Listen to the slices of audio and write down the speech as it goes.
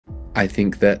I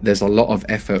think that there's a lot of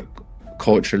effort,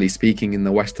 culturally speaking, in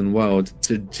the Western world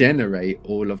to generate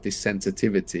all of this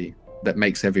sensitivity that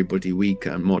makes everybody weaker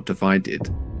and more divided,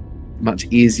 much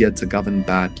easier to govern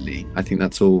badly. I think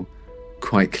that's all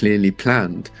quite clearly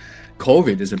planned.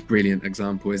 COVID is a brilliant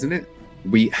example, isn't it?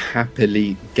 We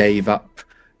happily gave up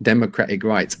democratic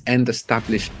rights and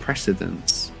established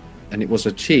precedents. And it was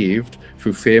achieved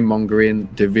through fear mongering,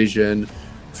 division,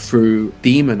 through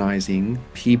demonizing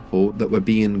people that were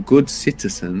being good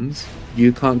citizens.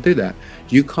 You can't do that.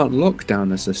 You can't lock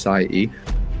down a society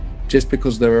just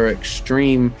because there are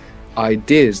extreme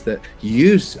ideas that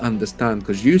you understand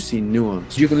because you see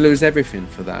nuance. You can lose everything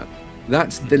for that.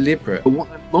 That's deliberate. But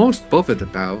what I'm most bothered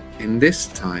about in this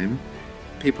time,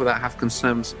 people that have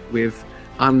concerns with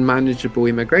unmanageable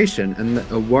immigration and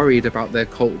that are worried about their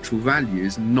cultural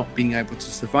values not being able to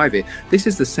survive it. This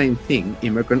is the same thing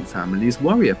immigrant families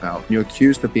worry about. You're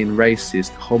accused of being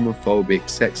racist, homophobic,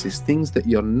 sexist, things that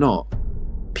you're not.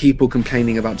 People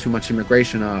complaining about too much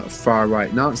immigration are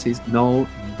far-right Nazis. No,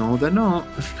 they're not.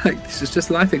 Like, this is just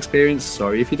life experience.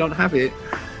 Sorry if you don't have it.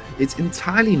 It's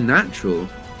entirely natural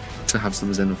to have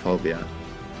some xenophobia.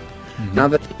 Now,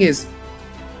 the thing is,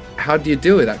 how do you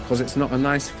deal with that? Because it's not a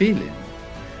nice feeling.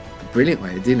 A brilliant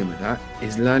way of dealing with that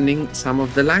is learning some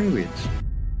of the language.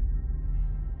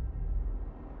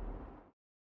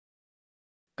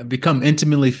 I've become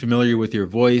intimately familiar with your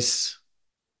voice.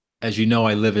 As you know,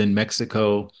 I live in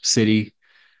Mexico City.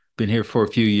 Been here for a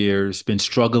few years. Been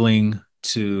struggling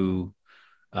to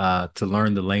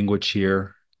learn the language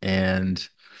here, and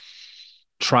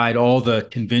tried all the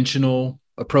conventional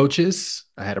approaches.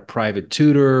 I had a private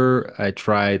tutor. I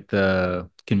tried the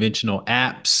conventional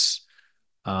apps.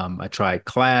 I tried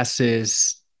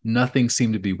classes. Nothing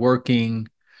seemed to be working.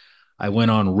 I went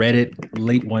on Reddit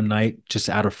late one night just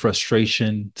out of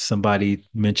frustration. Somebody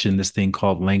mentioned this thing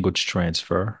called language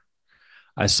transfer.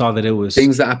 I saw that it was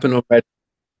Things that happen already.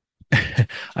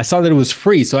 I saw that it was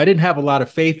free, so I didn't have a lot of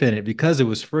faith in it because it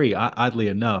was free, oddly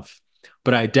enough.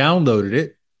 But I downloaded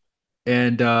it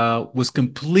and was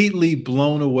completely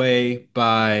blown away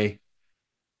by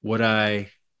what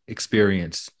I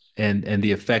experienced and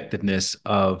the effectiveness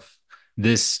of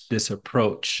this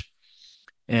approach.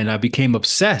 And I became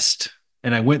obsessed.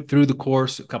 And I went through the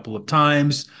course a couple of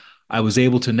times. I was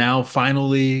able to now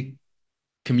finally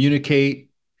communicate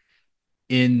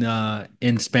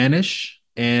in Spanish,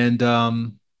 and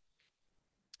I've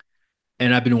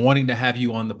been wanting to have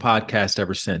you on the podcast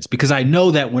ever since, because I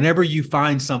know that whenever you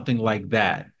find something like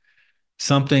that,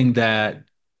 something that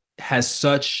has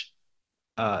such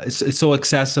it's so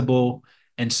accessible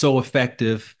and so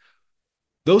effective,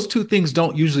 those two things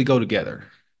don't usually go together,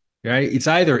 right? It's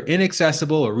either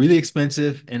inaccessible or really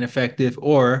expensive and effective,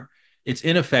 or it's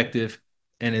ineffective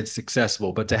and it's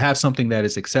accessible. But to have something that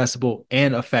is accessible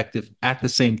and effective at the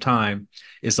same time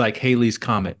is like Haley's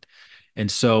Comet. And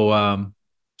so I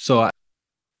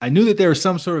knew that there was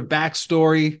some sort of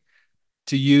backstory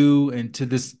to you and to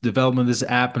this development of this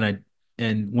app. And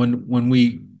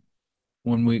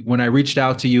when I reached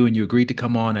out to you and you agreed to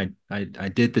come on, I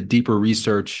did the deeper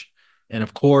research. And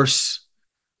of course,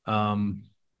 um,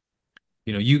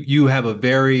 you have a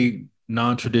very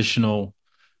non-traditional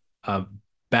uh,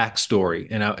 backstory,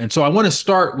 and so I want to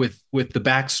start with the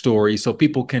backstory so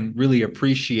people can really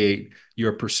appreciate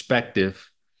your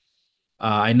perspective.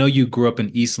 I know you grew up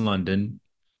in East London.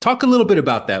 Talk a little bit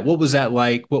about that. What was that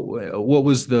like? What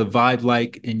was the vibe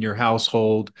like in your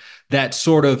household that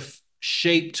sort of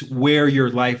shaped where your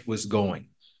life was going?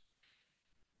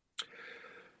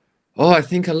 Oh, I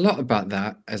think a lot about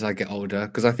that as I get older,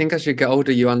 because I think as you get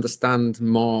older, you understand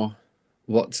more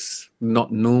what's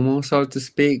not normal, so to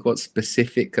speak, what's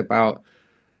specific about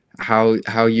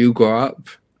how you grow up.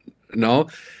 No,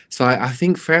 so I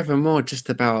think forevermore just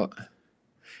about,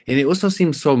 and it also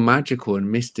seems so magical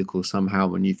and mystical somehow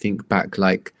when you think back,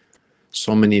 like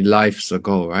so many lives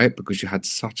ago, right? Because you had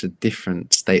such a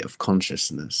different state of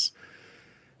consciousness.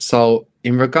 So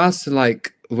in regards to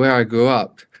like where I grew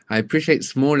up, I appreciate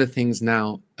smaller things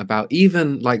now about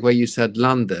even like where you said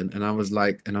London, and I was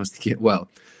like, and I was thinking, well,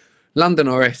 London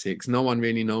or Essex, no one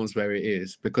really knows where it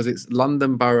is because it's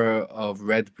London Borough of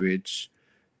Redbridge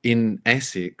in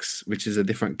Essex, which is a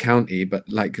different county, but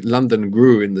like London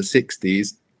grew in the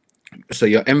 60s. So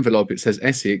your envelope, it says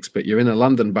Essex, but you're in a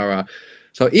London borough.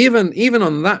 So even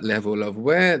on that level of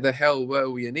where the hell were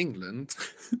we in England,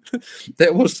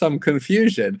 there was some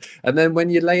confusion. And then when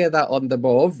you layer that on the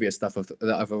more obvious stuff that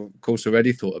I've of course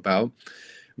already thought about,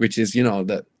 which is, you know,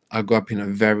 that I grew up in a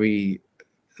very,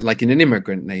 like in an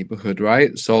immigrant neighborhood,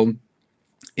 right? So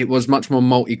it was much more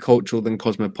multicultural than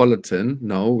cosmopolitan.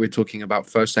 No, we're talking about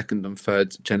first, second, and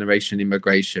third generation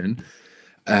immigration.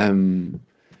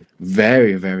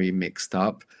 Very, very mixed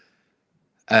up.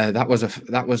 That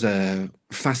was a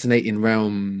fascinating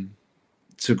realm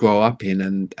to grow up in,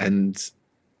 and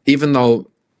even though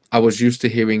I was used to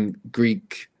hearing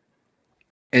Greek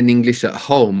and English at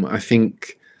home, I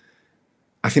think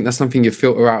that's something you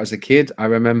filter out as a kid. I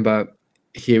remember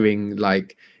hearing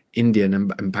like Indian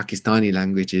and Pakistani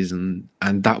languages, and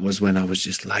that was when I was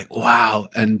just like, wow.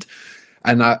 And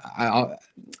I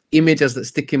images that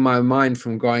stick in my mind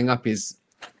from growing up is,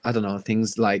 I don't know,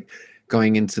 things like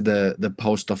going into the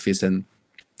post office and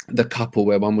the couple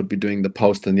where one would be doing the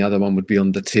post and the other one would be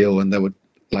on the till, and they would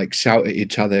like shout at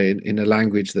each other in a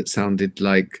language that sounded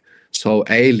like so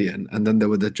alien, and then they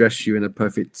would address you in a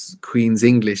perfect Queen's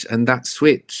English. And that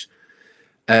switch,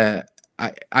 I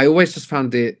always just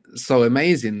found it so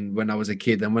amazing when I was a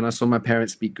kid, and when I saw my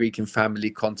parents speak Greek in family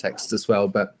context as well.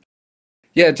 But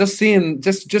yeah, just seeing,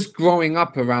 just growing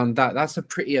up around that, that's a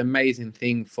pretty amazing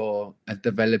thing for a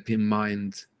developing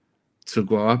mind to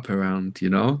grow up around, you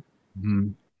know?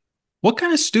 Mhm. What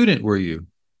kind of student were you?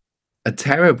 A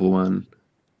terrible one.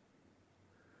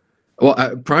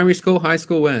 Well, primary school, high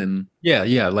school, when? Yeah,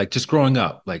 yeah, like just growing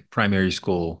up, like primary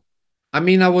school. I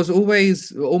mean, I was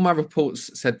always, all my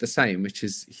reports said the same, which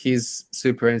is he's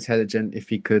super intelligent if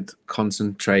he could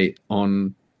concentrate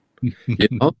on, you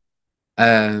know?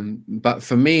 But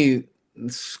for me,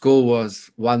 school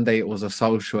was, one day it was a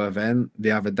social event.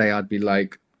 The other day I'd be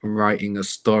like writing a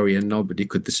story and nobody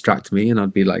could distract me. And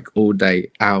I'd be like all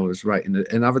day, hours writing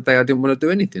it. Another day I didn't want to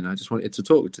do anything. I just wanted to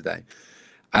talk today.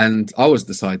 And I was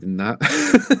deciding that.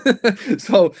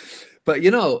 So, but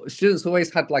you know, students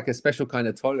always had like a special kind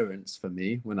of tolerance for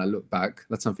me when I look back.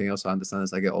 That's something else I understand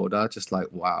as I get older. Just like,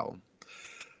 wow,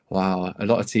 wow. A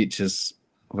lot of teachers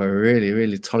were really,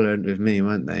 really tolerant with me,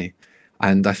 weren't they?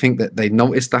 And I think that they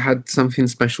noticed I had something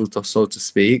special, to, so to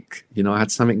speak. You know, I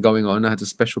had something going on. I had a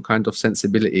special kind of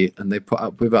sensibility, and they put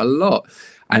up with it a lot.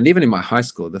 And even in my high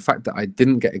school, the fact that I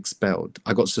didn't get expelled,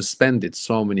 I got suspended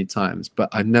so many times, but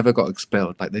I never got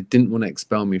expelled. Like, they didn't want to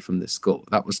expel me from this school.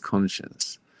 That was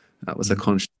conscious. That was a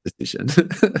conscious decision.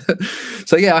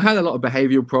 So yeah, I had a lot of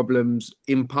behavioral problems,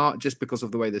 in part just because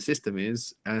of the way the system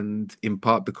is, and in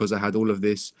part because I had all of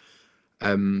this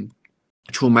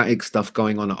traumatic stuff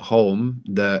going on at home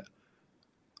that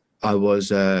I was,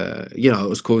 you know, it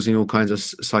was causing all kinds of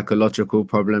psychological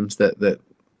problems that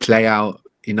play out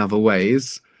in other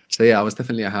ways. So yeah, I was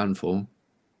definitely a handful.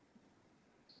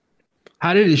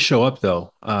 How did it show up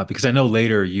though? Because I know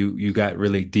later you got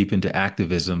really deep into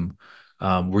activism.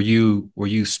 Were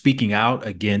you speaking out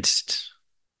against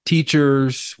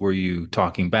teachers? Were you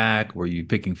talking back? Were you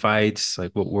picking fights?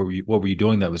 Like what were you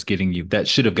doing that was getting you that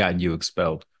should have gotten you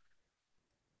expelled?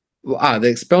 Well, the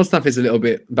expel stuff is a little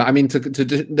bit, but I mean,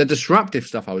 the disruptive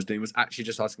stuff I was doing was actually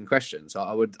just asking questions. So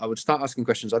I would start asking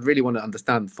questions. I'd really want to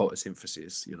understand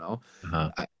photosynthesis, you know,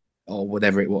 Uh-huh. or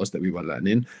whatever it was that we were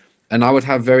learning. And I would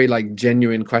have very like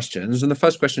genuine questions. And the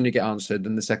first question you get answered,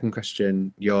 and the second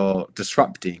question you're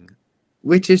disrupting,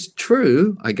 which is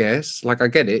true, I guess. Like, I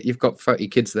get it. You've got 30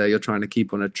 kids there. You're trying to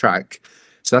keep on a track.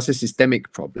 So that's a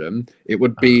systemic problem. Uh-huh.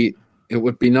 It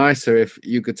would be nicer if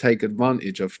you could take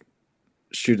advantage of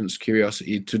students'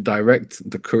 curiosity to direct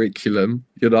the curriculum,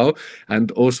 you know,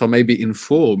 and also maybe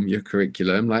inform your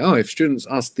curriculum. Like, oh, if students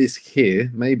ask this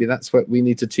here, maybe that's what we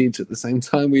need to teach at the same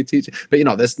time we teach. But you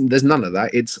know, there's none of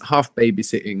that. It's half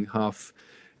babysitting, half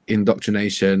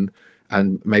indoctrination,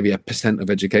 and maybe a percent of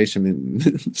education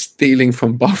stealing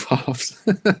from both halves.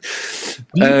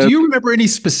 Do you remember any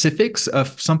specifics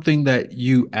of something that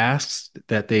you asked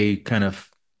that they kind of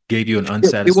gave you an It was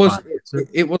unsatisfying answer?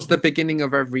 it was the beginning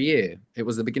of every year. It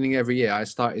was the beginning of every year. I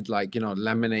started like, you know,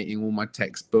 laminating all my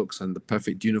textbooks and the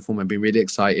perfect uniform and being really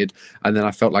excited. And then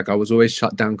I felt like I was always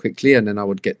shut down quickly, and then I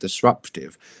would get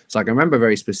disruptive. So I can remember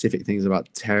very specific things about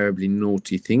terribly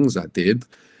naughty things I did.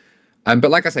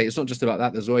 But like I say, it's not just about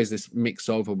that. There's always this mix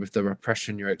over with the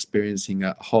repression you're experiencing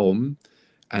at home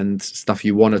and stuff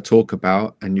you want to talk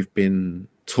about, and you've been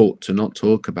taught to not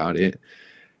talk about it.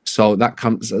 So that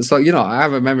comes, so you know, I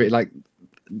have a memory like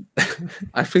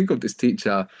I think of this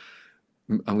teacher,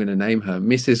 I'm going to name her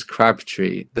Mrs.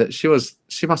 Crabtree, that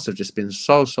she must have just been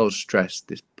so stressed,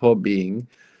 this poor being,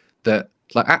 that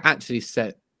like I actually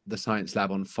set the science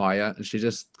lab on fire, and she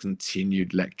just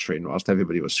continued lecturing whilst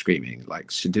everybody was screaming.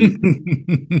 Like, she didn't,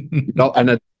 you know,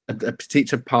 and a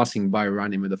teacher passing by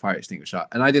ran in with a fire extinguisher.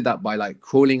 And I did that by like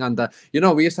crawling under, you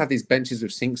know, we used to have these benches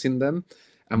with sinks in them,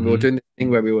 and we were Mhm. doing the thing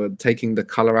where we were taking the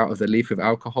color out of the leaf with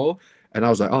alcohol. And I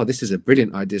was like, oh, this is a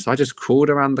brilliant idea. So I just crawled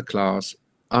around the class,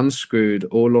 unscrewed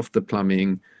all of the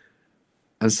plumbing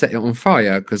and set it on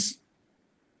fire because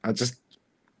I just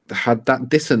had that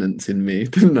dissonance in me,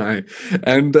 didn't I?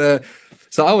 And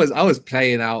so I was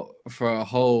playing out for a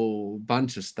whole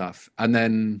bunch of stuff, and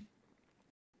then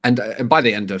and by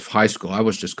the end of high school, I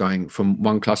was just going from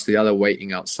one class to the other,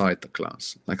 waiting outside the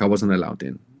class. Like I wasn't allowed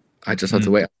in. I just had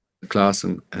to wait outside the class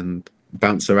and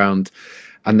bounce around.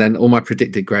 And then all my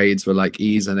predicted grades were like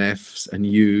E's and F's and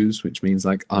U's, which means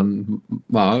like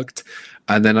unmarked.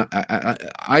 And then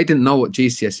I didn't know what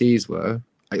GCSEs were.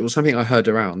 It was something I heard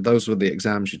around. Those were the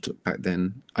exams you took back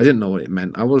then. I didn't know what it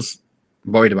meant. I was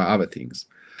worried about other things.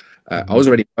 I was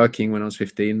already working when I was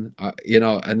 15,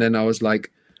 and then I was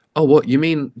like, oh, what, you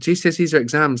mean GCSEs are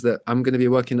exams that I'm going to be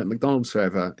working at McDonald's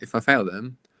forever if I fail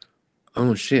them?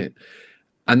 Oh, shit.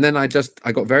 And then I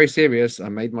got very serious. I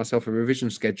made myself a revision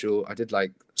schedule. I did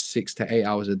like 6 to 8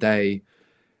 hours a day.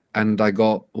 And I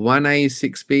got 1 A,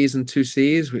 6 Bs, and 2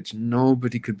 Cs, which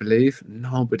nobody could believe.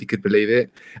 Nobody could believe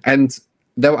it. And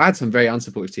I had some very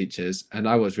unsupportive teachers, and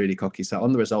I was really cocky. So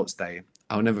on the results day,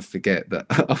 I'll never forget that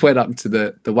I went up to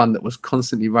the one that was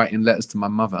constantly writing letters to my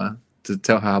mother to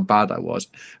tell her how bad I was.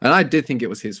 And I did think it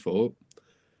was his fault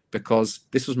because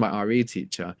this was my RE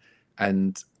teacher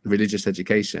and religious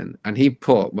education. And he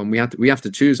put, when we have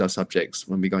to choose our subjects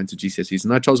when we go into GCSEs.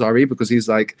 And I chose RE because he's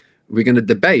like, we're going to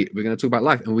debate. We're going to talk about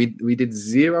life. And we did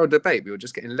zero debate. We were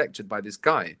just getting lectured by this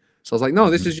guy. So I was like, no,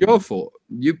 this is your fault.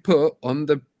 You put on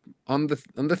the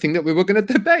thing that we were going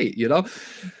to debate,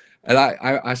 And I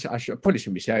probably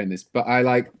shouldn't be sharing this, but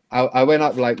I went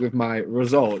up like with my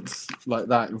results like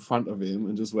that in front of him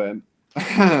and just went,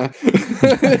 and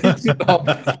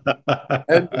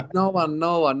no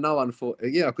one thought,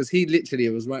 because he literally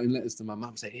was writing letters to my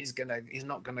mum saying he's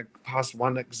not gonna pass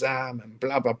one exam and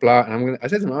blah blah blah. And I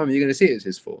said to my mum, you're gonna see it's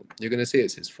his fault. You're gonna see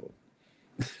it's his fault.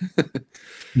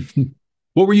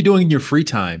 What were you doing in your free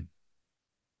time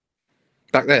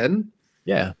back then?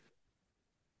 Yeah.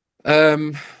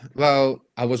 Well,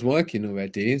 I was working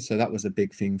already, so that was a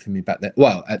big thing for me back then.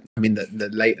 Well, the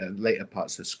later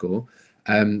parts of school,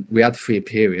 we had free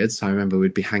periods. So I remember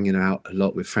we'd be hanging out a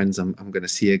lot with friends I'm going to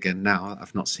see again now.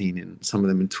 I've not seen some of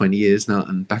them in 20 years now,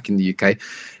 and back in the UK,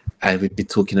 and we'd be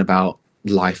talking about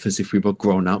life as if we were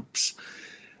grown-ups.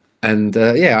 And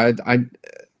I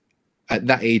at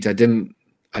that age, I didn't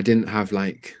have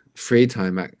like free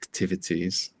time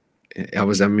activities. I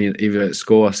was, either at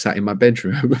school or sat in my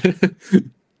bedroom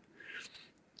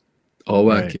or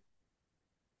working. Right.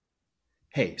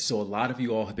 Hey, so a lot of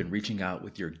you all have been reaching out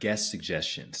with your guest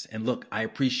suggestions. And look, I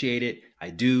appreciate it. I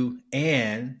do.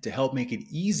 And to help make it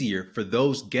easier for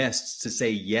those guests to say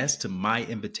yes to my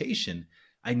invitation,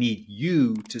 I need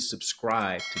you to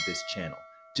subscribe to this channel.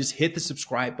 Just hit the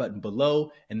subscribe button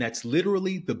below. And that's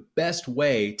literally the best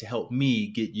way to help me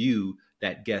get you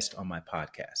that guest on my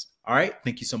podcast. All right.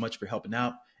 Thank you so much for helping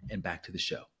out, and back to the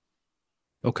show.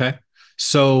 Okay.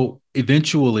 So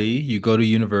eventually you go to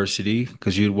university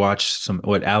because you'd watched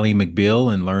Ally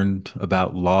McBeal and learned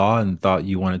about law and thought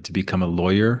you wanted to become a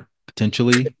lawyer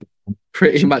potentially.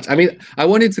 Pretty much. I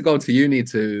wanted to go to uni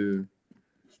it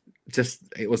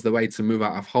was the way to move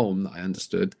out of home that I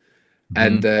understood.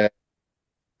 Mm-hmm.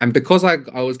 And because I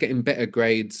was getting better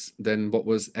grades than what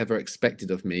was ever expected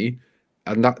of me,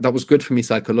 and that was good for me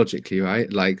psychologically,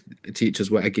 right? Like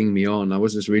teachers were egging me on. I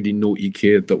was this really naughty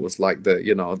kid that was like the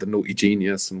naughty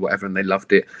genius and whatever, and they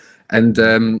loved it.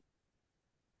 And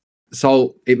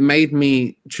so it made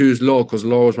me choose law because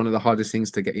law was one of the hardest things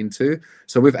to get into.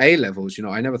 So with A levels,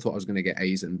 I never thought I was going to get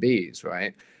A's and B's,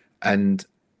 right? And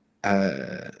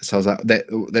so I was like,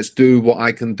 let's do what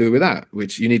I can do with that,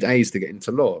 which you need A's to get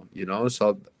into law,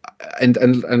 So,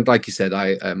 and like you said,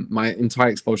 my entire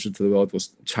exposure to the world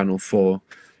was Channel 4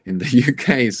 in the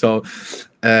UK. So,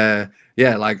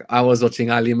 like I was watching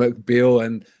Ally McBeal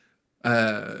and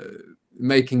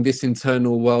making this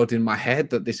internal world in my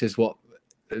head that this is what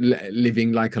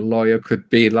living like a lawyer could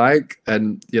be like.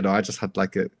 And I just had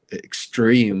like a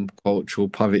extreme cultural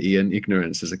poverty and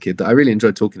ignorance as a kid that I really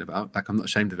enjoyed talking about. Like I'm not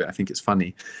ashamed of it. I think it's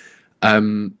funny.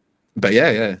 But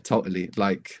yeah, totally.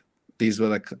 Like these were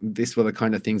the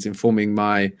kind of things informing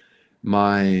my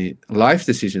life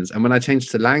decisions. And when I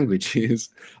changed to languages,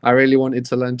 I really wanted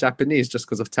to learn Japanese just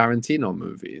because of Tarantino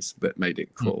movies that made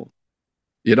it cool.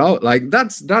 Like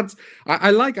that's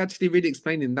I like actually really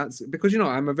explaining. That's because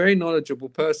I'm a very knowledgeable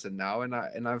person now, and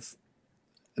I've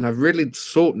really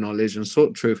sought knowledge and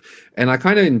sought truth, and I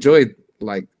kind of enjoyed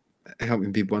like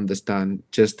helping people understand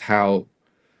just how,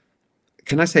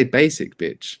 can I say, basic,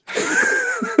 bitch?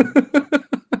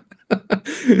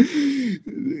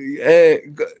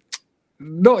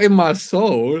 not in my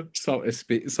soul, so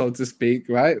to speak,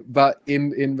 right? But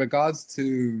in regards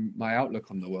to my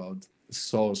outlook on the world,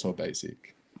 so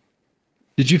basic.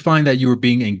 Did you find that you were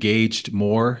being engaged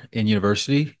more in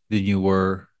university than you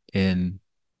were in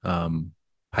um,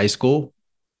 high school,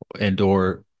 and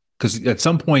or because at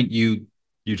some point you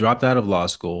dropped out of law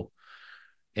school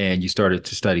and you started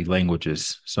to study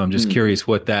languages. So I'm just Mm. curious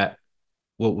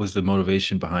what was the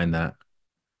motivation behind that?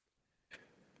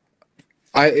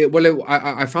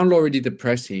 I found law really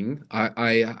depressing.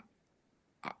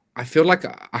 I feel like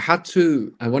I had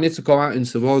to. I wanted to go out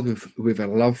into the world with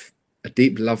a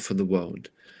deep love for the world,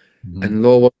 Mhm. and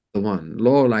law was the one.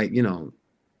 Law, like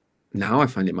now I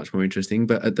find it much more interesting,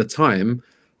 but at the time,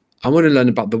 I want to learn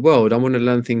about the world. I want to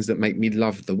learn things that make me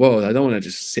love the world. I don't want to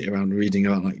just sit around reading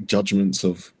about like judgments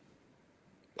of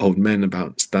old men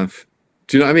about stuff.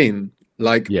 Do you know what I mean?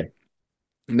 Like Yeah.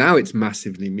 now it's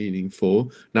massively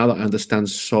meaningful. Now that I understand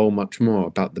so much more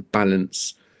about the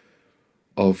balance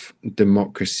of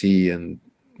democracy and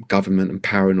government and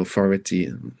power and authority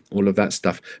and all of that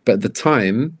stuff. But at the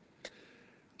time,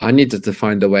 I needed to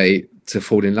find a way to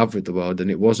fall in love with the world,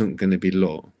 and it wasn't going to be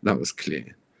law. That was clear.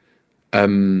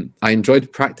 I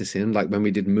enjoyed practicing, like when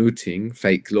we did mooting,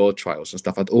 fake law trials and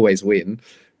stuff. I'd always win,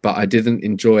 but I didn't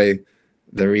enjoy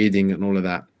the reading and all of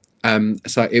that.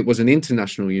 So it was an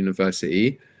international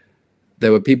university.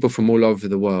 There were people from all over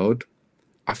the world.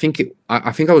 I think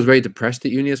I was very depressed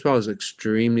at uni as well. I was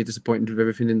extremely disappointed with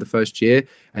everything in the first year,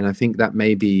 and I think that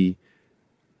maybe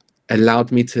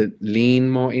allowed me to lean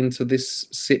more into this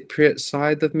Cypriot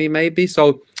side of me, maybe.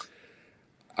 So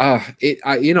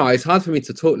it's hard for me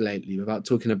to talk lately without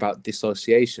talking about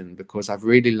dissociation, because I've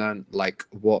really learned like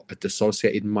what a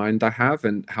dissociated mind I have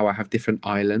and how I have different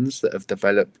islands that have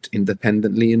developed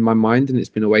independently in my mind, and it's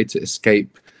been a way to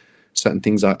escape certain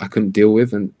things I couldn't deal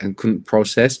with and couldn't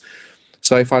process.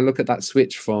 So if I look at that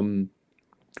switch from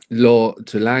law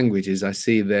to languages, I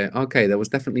see there, okay, there was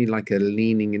definitely like a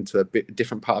leaning into a bit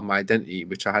different part of my identity,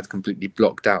 which I had completely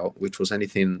blocked out, which was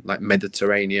anything like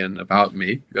Mediterranean about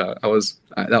me. That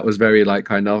was very like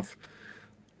kind of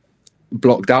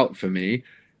blocked out for me.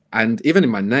 And even in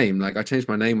my name, like I changed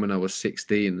my name when I was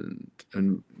 16,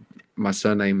 and my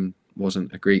surname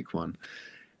wasn't a Greek one.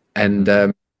 And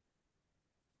Mhm.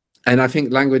 and I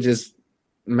think languages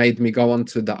made me go on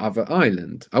to the other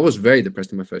island. I was very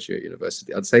depressed in my first year at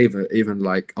university. I'd say even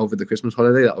like over the Christmas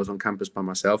holiday that I was on campus by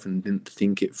myself and didn't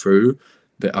think it through,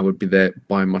 that I would be there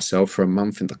by myself for a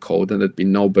month in the cold and there'd be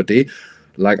nobody.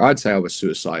 Like I'd say I was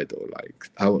suicidal. Like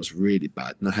I was really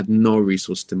bad and I had no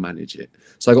resource to manage it.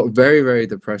 So I got very, very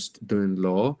depressed doing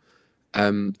law.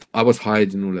 I was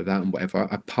hiding all of that and whatever.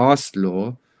 I passed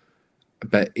law,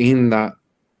 but in that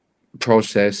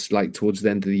process, like towards the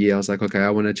end of the year, I was like, okay, I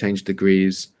want to change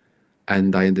degrees,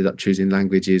 and I ended up choosing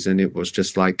languages, and it was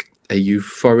just like a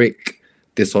euphoric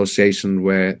dissociation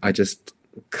where I just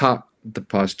cut the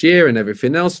past year and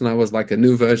everything else, and I was like a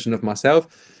new version of myself,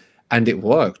 and it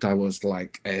worked. I was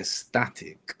like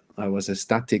ecstatic. I was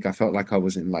ecstatic. I felt like I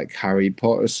was in like Harry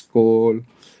Potter school,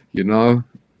 you know,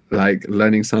 like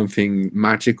learning something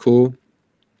magical.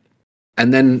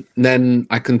 And then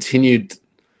I continued,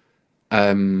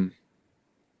 um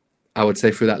I would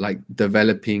say, through that, like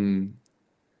developing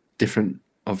different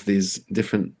of these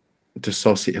different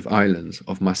dissociative islands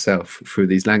of myself through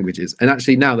these languages. And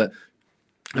actually, now that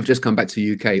I've just come back to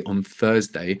UK on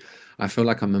Thursday, I feel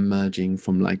like I'm emerging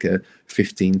from like a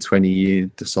 15, 20-year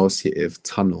dissociative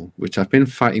tunnel, which I've been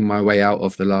fighting my way out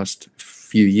of the last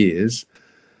few years,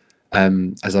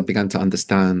 as I began to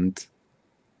understand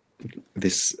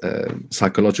this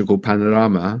psychological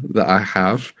panorama that I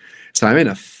have. So I'm in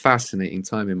a fascinating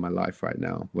time in my life right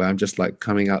now where I'm just like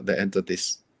coming out the end of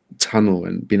this tunnel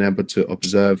and being able to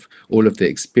observe all of the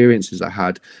experiences I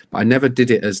had. But I never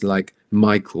did it as like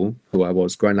Michael, who I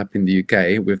was growing up in the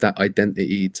UK with that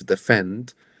identity to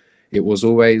defend. It was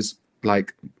always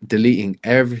like deleting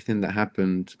everything that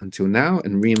happened until now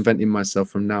and reinventing myself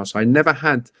from now. So I never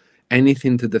had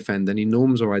anything to defend, any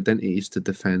norms or identities to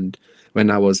defend when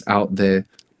I was out there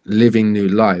living new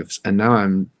lives. And now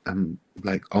I'm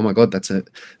like, oh my God, that's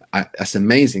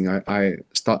amazing.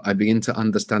 I begin to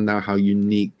understand now how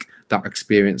unique that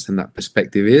experience and that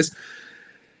perspective is.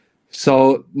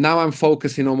 So now I'm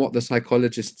focusing on what the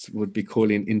psychologists would be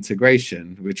calling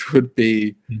integration, which would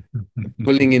be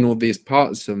pulling in all these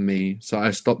parts of me so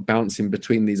I stop bouncing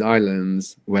between these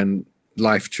islands when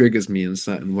life triggers me in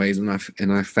certain ways, and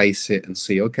I face it and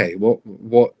see, okay,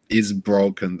 what is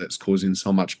broken that's causing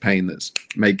so much pain that's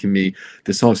making me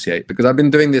dissociate, because I've been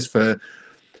doing this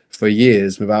for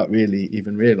years without really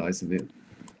even realizing it.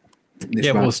 Yeah, This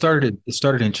well, man it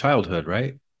started in childhood,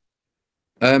 right?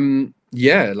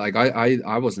 Yeah, like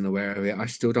I wasn't aware of it. I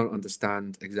still don't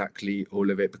understand exactly all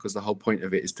of it because the whole point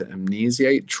of it is to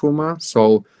amnesiate trauma.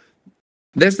 So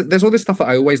there's all this stuff that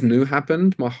I always knew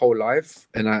happened my whole life,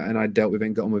 and I dealt with it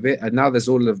and got on with it. And now there's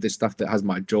all of this stuff that has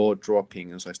my jaw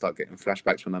dropping, and so I start getting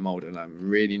flashbacks when I'm older, and I'm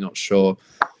really not sure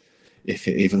if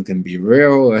it even can be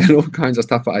real and all kinds of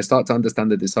stuff. But I start to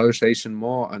understand the dissociation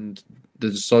more and the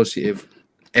dissociative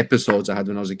episodes I had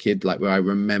when I was a kid, like where I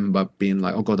remember being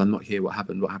like, oh God, I'm not here. What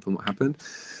happened? What happened? What happened?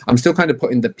 I'm still kind of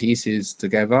putting the pieces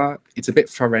together. It's a bit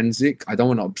forensic. I don't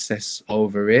want to obsess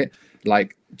over it,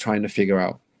 like trying to figure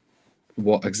out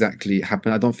what exactly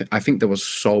happened. I think there was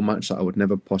so much that I would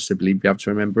never possibly be able to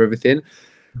remember everything.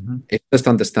 Mhm. It's just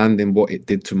understanding what it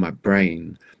did to my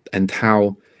brain and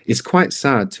how it's quite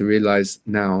sad to realize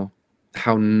now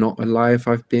how not alive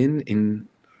I've been in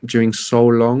during so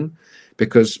long.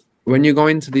 Because when you go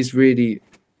into these really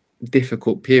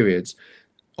difficult periods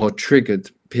or triggered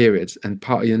periods and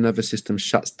part of your nervous system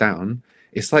shuts down,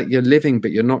 it's like you're living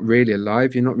but you're not really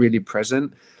alive, you're not really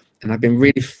present. And I've been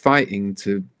really fighting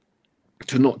to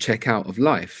not check out of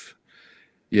life,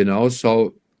 you know.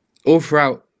 So all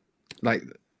throughout, like,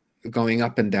 going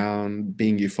up and down,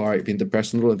 being euphoric, being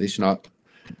depressed, and all of this, you know,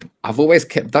 I've always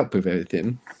kept up with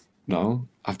everything. You know,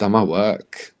 I've done my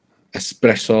work,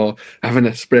 espresso, have an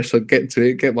espresso, get to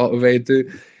it, get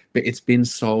motivated. But it's been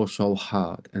so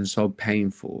hard and so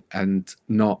painful, and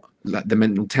not like the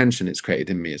mental tension it's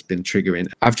created in me has been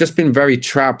triggering. I've just been very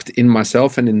trapped in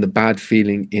myself and in the bad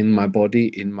feeling in my body,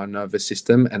 in my nervous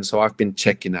system. And so I've been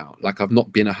checking out, like I've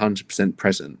not been 100%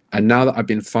 present. And now that I've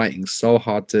been fighting so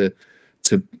hard to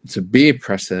be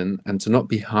present and to not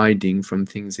be hiding from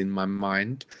things in my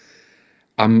mind,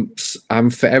 I'm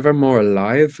forever more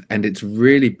alive, and it's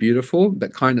really beautiful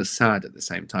but kind of sad at the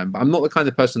same time. But I'm not the kind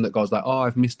of person that goes like, oh,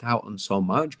 I've missed out on so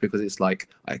much, because it's like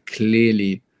I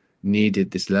clearly needed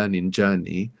this learning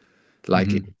journey.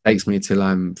 Like it Mhm. takes me till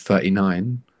I'm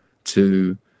 39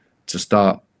 to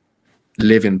start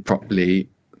living properly,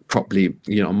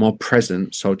 you know, more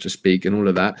present, so to speak, and all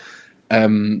of that.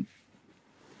 um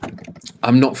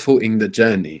I'm not faulting the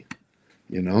journey,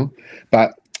 you know.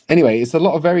 But anyway, it's a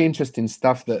lot of very interesting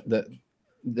stuff that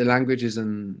the languages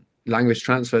and language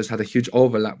transfers had a huge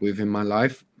overlap with in my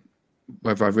life,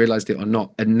 whether I realized it or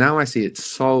not. And now I see it's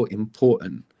so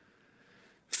important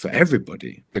for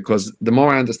everybody, because the more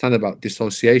I understand about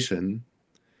dissociation,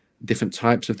 different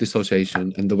types of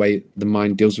dissociation, and the way the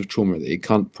mind deals with trauma that it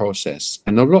can't process,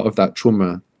 and a lot of that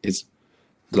trauma is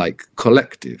like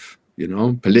collective, you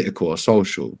know, political or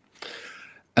social.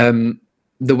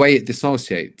 The way it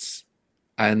dissociates,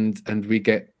 and we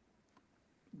get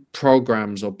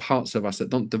programs or parts of us that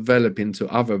don't develop into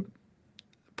other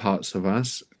parts of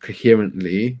us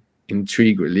coherently,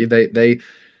 intriguingly,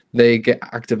 they get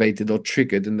activated or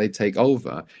triggered, and they take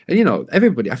over. And you know, I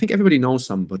think everybody knows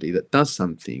somebody that does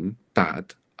something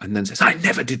bad and then says, I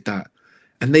never did that,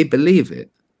 and they believe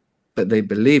it. But they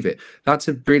believe it. That's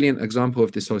a brilliant example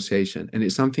of dissociation, and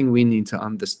it's something we need to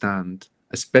understand,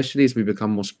 especially as we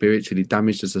become more spiritually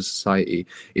damaged as a society.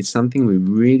 It's something we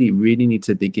really need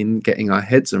to begin getting our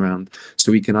heads around,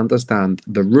 so we can understand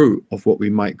the root of what we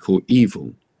might call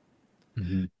evil.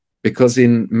 Mhm. Because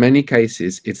in many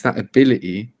cases, it's that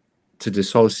ability to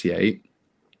dissociate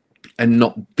and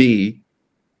not be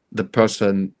the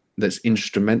person that's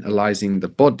instrumentalizing the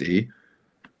body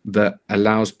that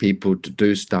allows people to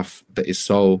do stuff that is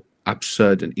so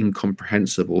absurd and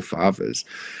incomprehensible for others.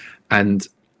 And,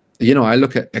 you know, I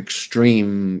look at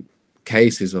extreme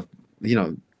cases of, you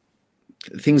know,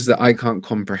 things that I can't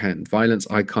comprehend, violence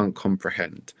I can't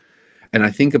comprehend. And I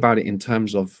think about it in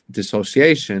terms of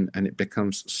dissociation, and it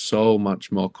becomes so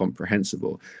much more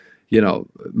comprehensible, you know,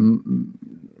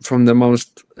 from the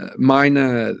most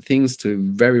minor things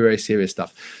to very serious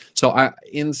stuff. So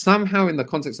somehow in the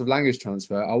context of language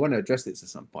transfer, I want to address this at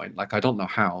some point. Like, I don't know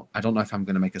how. I don't know if I'm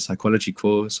going to make a psychology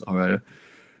course or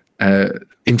a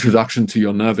introduction to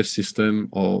your nervous system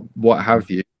or what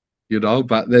have you, you know.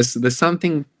 But there's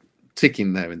something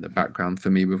ticking there in the background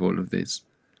for me with all of this.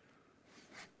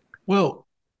 Well,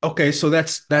 okay, so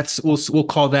that's we'll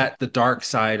call that the dark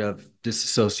side of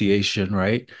disassociation,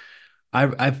 right?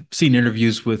 I've seen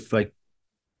interviews with like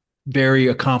very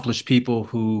accomplished people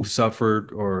who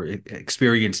suffered or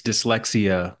experienced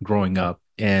dyslexia growing up,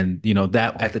 and you know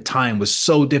that at the time was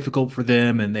so difficult for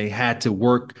them, and they had to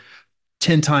work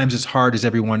 10 times as hard as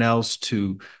everyone else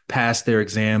to pass their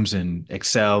exams and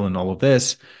excel and all of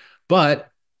this.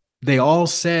 But they all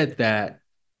said that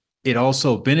it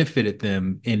also benefited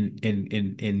them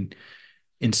in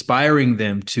inspiring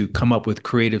them to come up with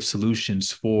creative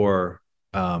solutions for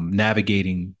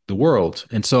navigating the world.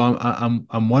 And so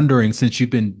I'm wondering, since you've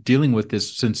been dealing with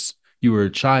this since you were a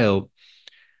child,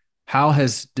 how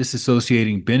has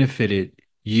disassociating benefited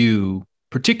you,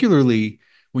 particularly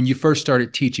when you first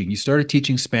started teaching? You started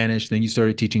teaching Spanish, then you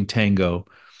started teaching tango,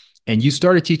 and you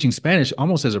started teaching Spanish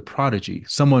almost as a prodigy,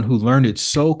 someone who learned it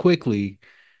so quickly.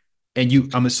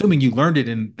 And I'm assuming you learned it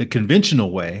in the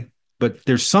conventional way, but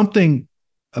there's something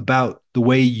about the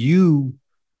way you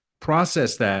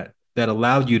process that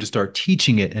allowed you to start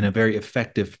teaching it in a very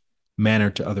effective manner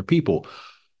to other people.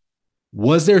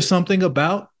 Was there something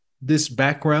about this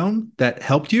background that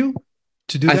helped you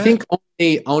to do I that? think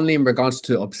only in regards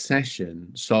to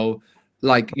obsession. So,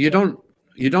 like, you don't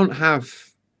have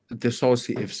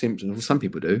dissociative symptoms. Well, some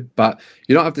people do, but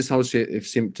you don't have dissociative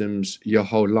symptoms your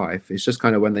whole life. It's just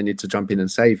kind of when they need to jump in and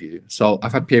save you. So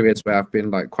I've had periods where I've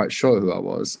been like quite sure who I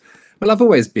was. Well, I've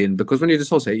always been, because when you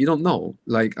dissociate, you don't know.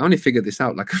 Like, I only figured this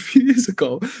out like a few years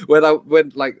ago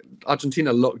when like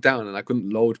Argentina locked down and I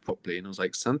couldn't load properly, and I was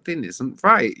like, something isn't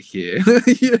right here,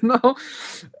 you know,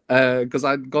 because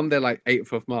I'd gone there like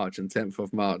 8th of March and 10th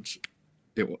of March,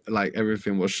 like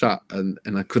everything was shut, and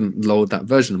I couldn't load that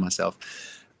version of myself.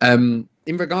 In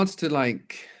regards to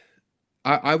like,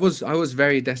 I was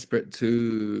very desperate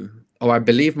to, or I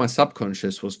believe my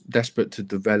subconscious was desperate to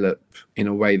develop in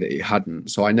a way that it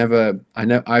hadn't. So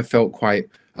I felt quite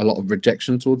a lot of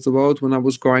rejection towards the world when I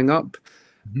was growing up.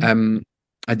 Mm-hmm.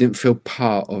 I didn't feel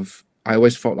part of. I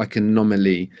always felt like an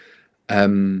anomaly.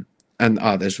 And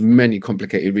there's many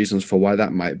complicated reasons for why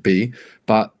that might be,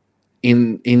 but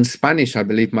in Spanish, I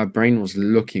believe my brain was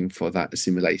looking for that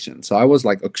assimilation. So I was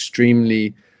like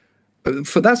extremely.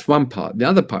 For that's one part. The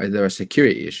other part is there are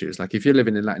security issues. Like if you're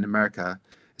living in Latin America,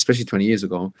 especially 20 years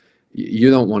ago,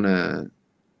 you don't want to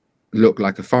look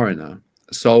like a foreigner.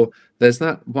 So there's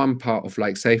that one part of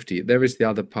like safety. There is the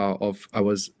other part of I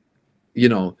was,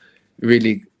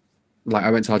 really, like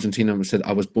I went to Argentina and said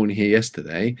I was born here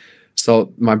yesterday.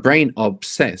 So my brain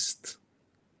obsessed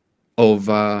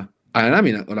over, and I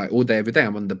mean like all day, every day.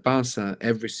 I'm on the bus,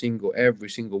 every single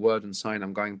word and sign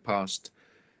I'm going past,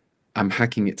 I'm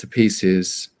hacking it to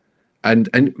pieces, and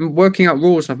working out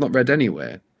rules I've not read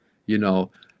anywhere, you know.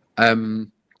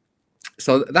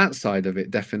 So that side of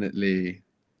it definitely,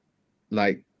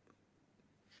 like,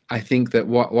 I think that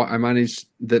what I managed,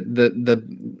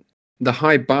 the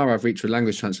high bar I've reached with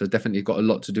language transfer has definitely got a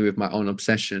lot to do with my own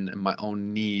obsession and my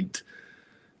own need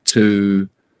to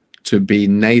be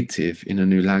native in a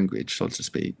new language, so to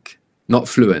speak. Not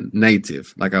fluent,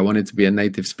 native. Like I wanted to be a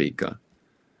native speaker.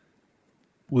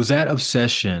 Was that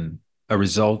obsession a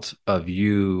result of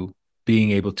you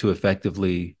being able to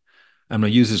effectively, I'm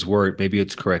going to use this word, maybe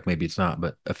it's correct, maybe it's not,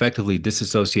 but effectively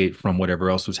disassociate from whatever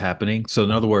else was happening? So,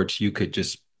 in other words, you could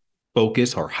just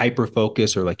focus or hyper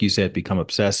focus, or like you said, become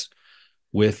obsessed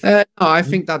with No, I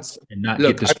think that's, and not get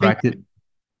look, I think distracted.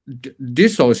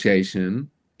 dissociation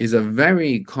is a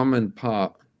very common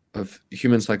part of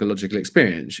human psychological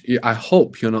experience. I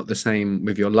hope you're not the same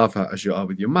with your lover as you are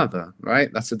with your mother, right?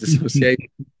 That's a dissociation.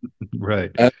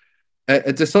 Right.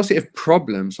 A dissociative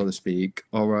problem, so to speak,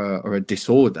 or a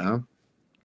disorder,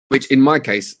 which in my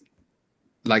case,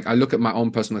 like I look at my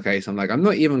own personal case, I'm like, I'm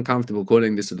not even comfortable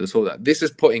calling this a disorder. This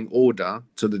is putting order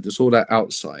to the disorder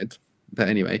outside. But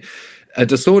anyway, a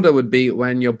disorder would be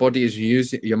when your body is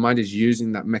using, your mind is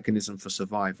using that mechanism for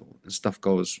survival and stuff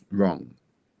goes wrong.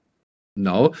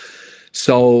 No.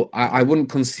 So I wouldn't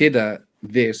consider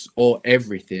this or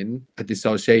everything a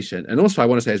dissociation. And also I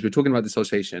want to say, as we're talking about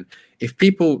dissociation, if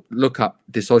people look up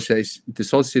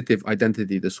dissociative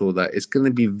identity disorder, it's going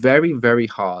to be very, very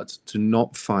hard to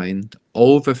not find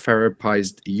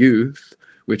over-therapized youth,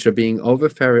 which are being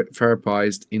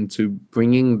over-therapized into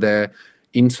bringing their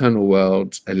internal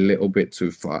world a little bit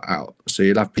too far out. So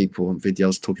you'll have people on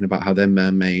videos talking about how they're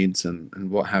mermaids and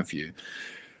what have you.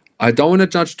 I don't want to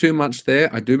judge too much there.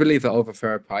 I do believe they're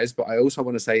over-therapized, but I also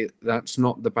want to say that's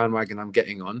not the bandwagon I'm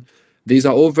getting on. These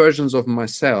are all versions of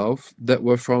myself that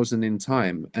were frozen in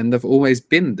time, and they've always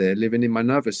been there, living in my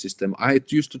nervous system. I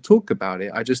used to talk about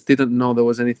it. I just didn't know there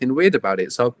was anything weird about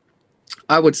it. So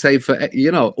I would say for,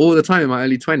 all the time in my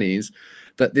early 20s,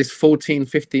 that this 14,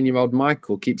 15-year-old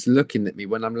Michael keeps looking at me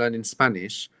when I'm learning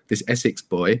Spanish, this Essex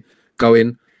boy,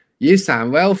 going, you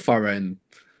sound well foreign.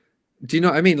 Do you know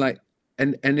what I mean? Like,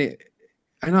 and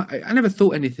I never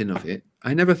thought anything of it.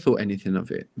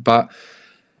 But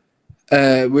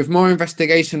with more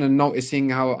investigation and noticing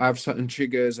how I have certain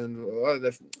triggers and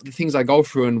the things I go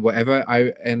through and whatever,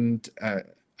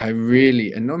 I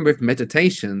really, and with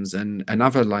meditations and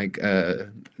other like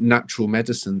natural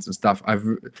medicines and stuff, I've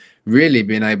really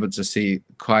been able to see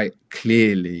quite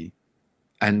clearly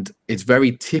And it's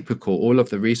very typical. All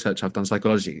of the research I've done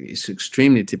psychology, it's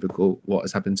extremely typical what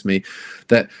has happened to me,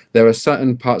 that there are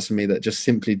certain parts of me that just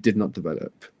simply did not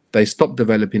develop. They stopped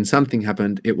developing. Something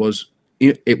happened. It was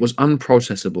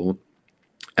unprocessable,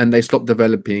 and they stopped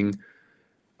developing,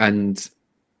 and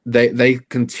they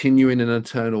continue in an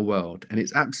eternal world. And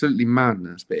it's absolutely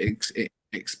madness, but it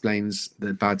explains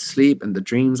the bad sleep and the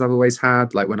dreams I've always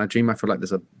had. Like when I dream, I feel like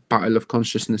there's a battle of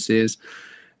consciousnesses.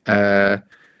 It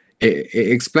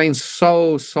explains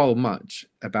so much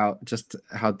about just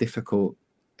how difficult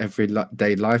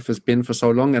everyday life has been for so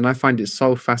long. And I find it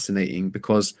so fascinating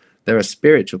because there are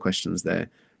spiritual questions there.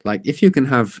 Like if you can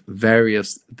have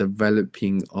various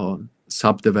developing or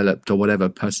subdeveloped or whatever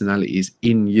personalities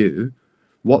in you,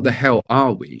 what the hell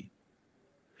are we?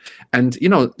 And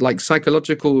like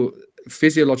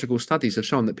physiological studies have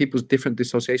shown that people's different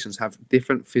dissociations have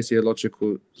different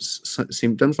physiological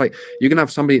symptoms. Like you can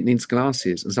have somebody that needs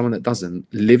glasses and someone that doesn't,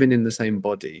 living in the same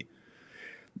body.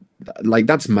 Like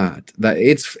that's mad. That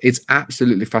it's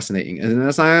absolutely fascinating. And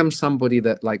as I am somebody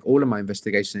that, like, all of my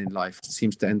investigation in life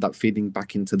seems to end up feeding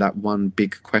back into that one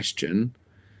big question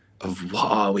of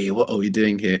what are we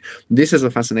doing here? This is a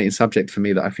fascinating subject for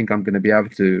me that I think I'm going to be able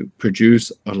to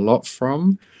produce a lot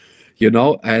from.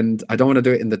 And I don't want to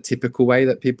do it in the typical way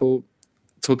that people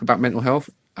talk about mental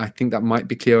health. I think that might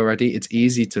be clear already. It's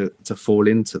easy to fall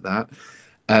into that.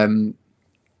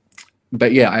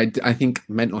 But yeah, I think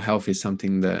mental health is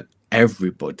something that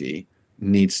everybody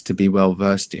needs to be well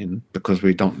versed in, because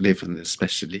we don't live in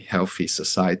especially healthy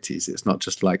societies. It's not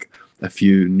just like a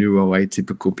few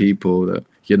neuroatypical people that,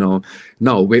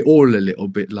 no, we're all a little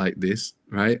bit like this,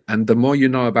 right? And the more you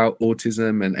know about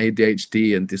autism and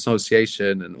ADHD and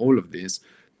dissociation and all of this,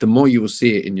 the more you will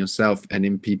see it in yourself and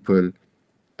in people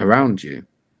around you,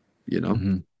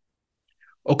 Mm-hmm.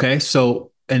 Okay,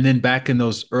 so and then back in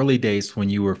those early days when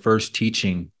you were first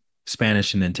teaching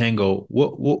Spanish and then tango,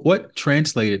 what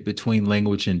translated between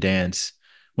language and dance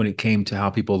when it came to how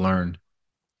people learn?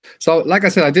 So, like I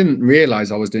said, I didn't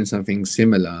realize I was doing something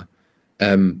similar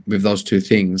with those two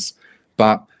things,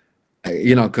 but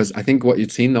because I think what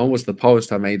you'd seen though was the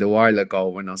post I made a while ago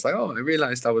when I was like, oh, I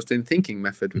realized I was doing thinking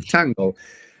method with tango.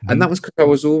 And that was because I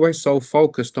was always so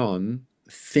focused on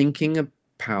thinking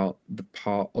about the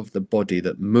part of the body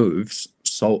that moves,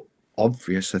 so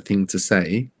obvious a thing to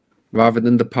say, rather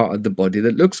than the part of the body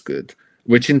that looks good,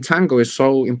 which in tango is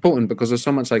so important because there's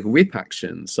so much like whip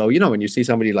action. So, when you see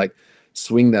somebody like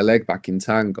swing their leg back in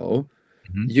tango,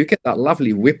 you get that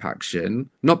lovely whip action,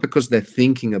 not because they're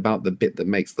thinking about the bit that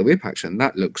makes the whip action.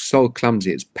 That looks so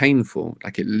clumsy. It's painful.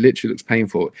 Like it literally looks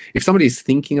painful. If somebody's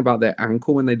thinking about their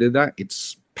ankle when they do that,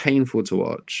 it's painful to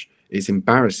watch. It's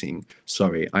embarrassing.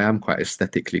 Sorry, I am quite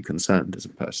aesthetically concerned as a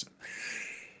person.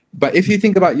 But if you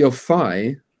think about your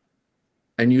thigh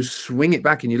and you swing it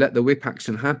back and you let the whip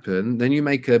action happen, then you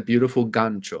make a beautiful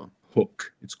gancho,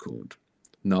 hook, it's called.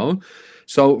 No?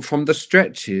 So from the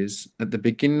stretches at the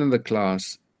beginning of the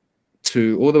class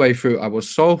to all the way through, I was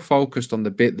so focused on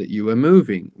the bit that you were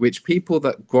moving, which people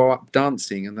that grow up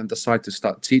dancing and then decide to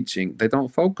start teaching, they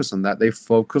don't focus on that. They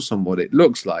focus on what it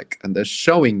looks like, and they're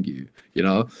showing you,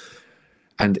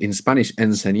 And in Spanish,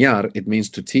 enseñar, it means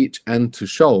to teach and to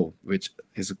show, which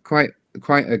is quite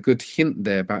a good hint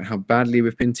there about how badly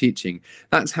we've been teaching.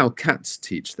 That's how cats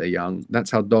teach their young.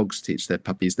 That's how dogs teach their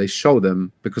puppies. They show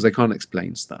them because they can't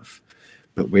explain stuff.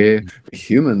 But we're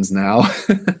humans now.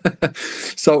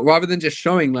 So rather than just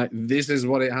showing like this is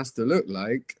what it has to look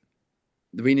like,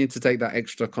 we need to take that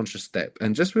extra conscious step.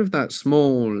 And just with that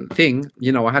small thing,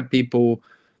 I had people,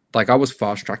 like I was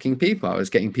fast tracking people. I was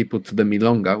getting people to the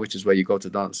milonga, which is where you go to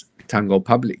dance tango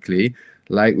publicly,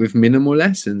 like with minimal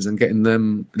lessons, and getting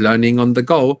them learning on the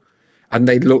go. And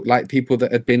they looked like people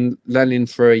that had been learning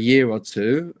for a year or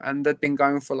two and they'd been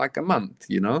going for like a month,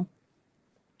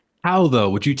 How though?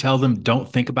 Would you tell them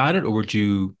don't think about it, or would No,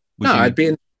 you? I'd be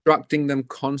instructing them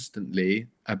constantly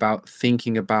about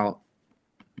thinking about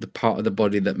the part of the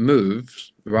body that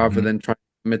moves rather than trying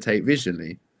to imitate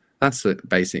visually. That's it,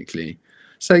 basically.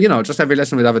 So, just every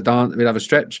lesson we'd have a dance, we'd have a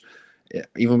stretch.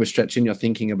 Even with stretching, you're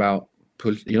thinking about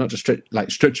you're not just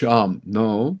stretch your arm.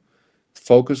 No,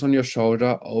 focus on your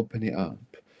shoulder, open it up.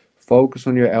 Focus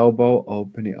on your elbow,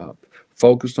 open it up.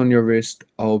 Focus on your wrist,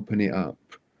 open it up.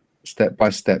 Step by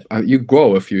step. You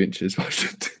grow a few inches.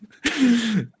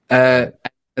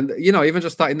 And even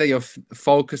just starting there, you're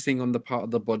focusing on the part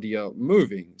of the body you're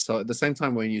moving. So at the same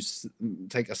time, when you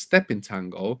take a step in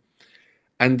tango,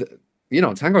 and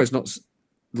tango is not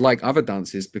like other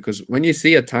dances, because when you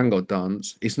see a tango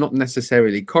dance, it's not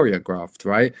necessarily choreographed,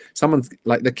 right? Someone's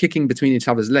like they're kicking between each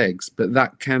other's legs, but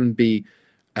that can be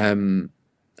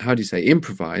how do you say,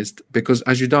 improvised, because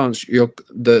as you dance, you're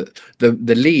the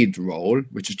lead role,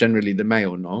 which is generally the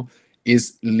male, no,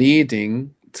 is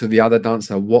leading to the other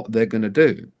dancer what they're going to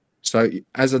do. So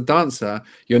as a dancer,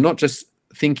 you're not just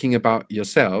thinking about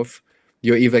yourself,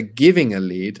 you're either giving a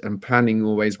lead and planning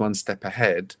always one step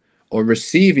ahead, or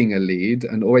receiving a lead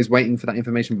and always waiting for that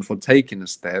information before taking a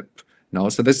step. No,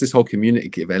 so there's this whole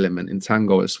communicative element in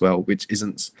tango as well, which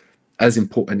isn't as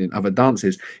important in other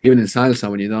dances. Even in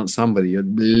salsa, when you dance somebody, you're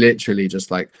literally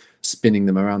just like spinning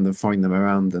them around and throwing them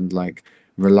around and like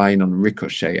relying on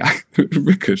ricochet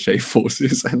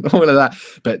forces and all of that.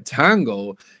 But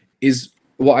tango is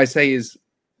what I say is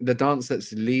the dance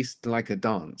that's least like a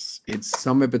dance. It's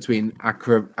somewhere between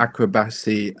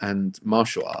acrobacy and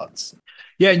martial arts.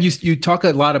 Yeah, and you talk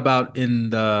a lot about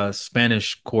in the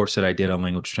Spanish course that I did on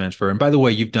language transfer. And by the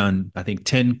way, you've done, I think,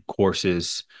 10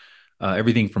 courses,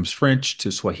 everything from French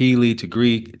to Swahili to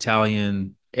Greek,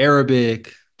 Italian,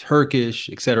 Arabic, Turkish,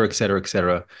 et cetera, et cetera, et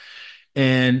cetera.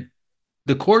 And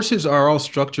the courses are all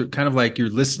structured kind of like you're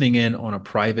listening in on a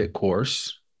private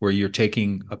course where you're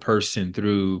taking a person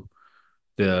through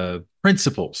the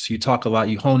principles. You talk a lot,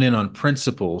 you hone in on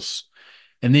principles,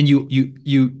 and then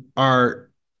you are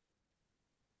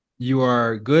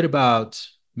good about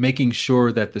making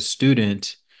sure that the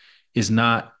student is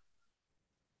not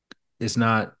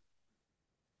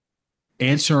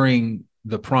answering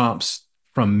the prompts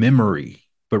from memory,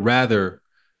 but rather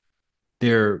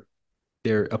they're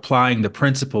applying the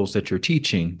principles that you're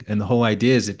teaching. And the whole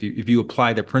idea is if you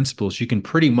apply the principles, you can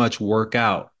pretty much work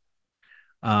out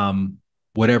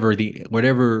whatever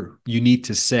you need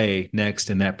to say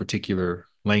next in that particular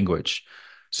language.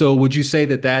 So would you say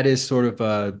that that is sort of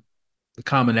a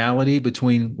commonality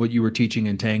between what you were teaching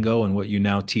in tango and what you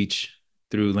now teach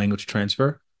through language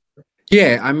transfer?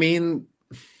 Yeah, I mean,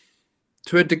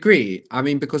 to a degree, I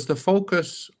mean, because the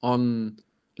focus on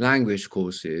language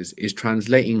courses is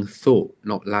translating thought,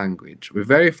 not language. We're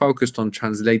very focused on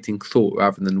translating thought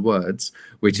rather than words,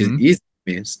 which is easily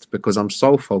missed because I'm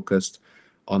so focused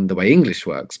on the way English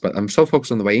works. But I'm so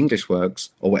focused on the way English works,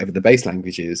 or whatever the base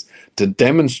language is, to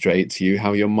demonstrate to you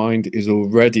how your mind is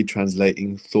already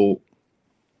translating thought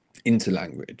into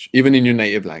language, even in your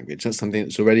native language. That's something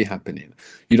that's already happening.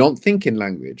 You don't think in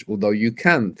language, although you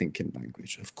can think in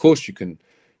language. Of course, you can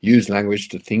use language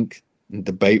to think and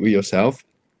debate with yourself.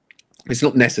 It's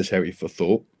not necessary for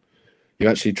thought. You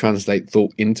actually translate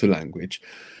thought into language.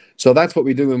 So that's what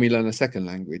we do when we learn a second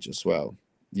language as well,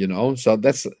 you know? So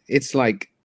it's like,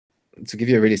 to give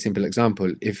you a really simple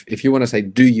example, if you want to say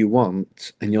do you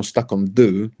want, and you're stuck on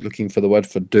do, looking for the word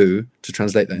for do to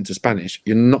translate that into Spanish,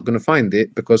 you're not going to find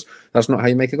it because that's not how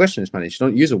you make a question in Spanish. You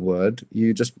don't use a word,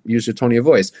 you just use your tone of your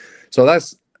voice. So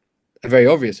that's a very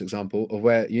obvious example of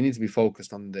where you need to be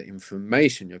focused on the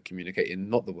information you're communicating,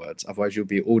 not the words. Otherwise you'll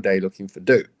be all day looking for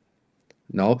do.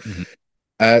 No.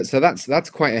 So that's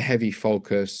quite a heavy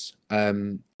focus,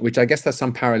 which I guess there's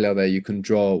some parallel there you can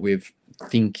draw with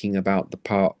thinking about the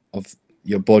part of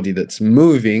your body that's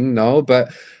moving. No,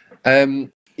 but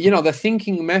you know, the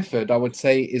thinking method, I would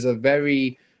say, is a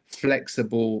very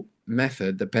flexible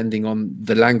method depending on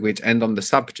the language and on the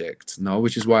subject. No,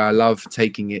 which is why I love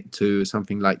taking it to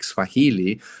something like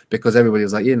Swahili, because everybody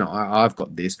was like, you know, I've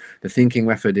got this. The thinking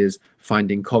method is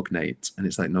finding cognates, and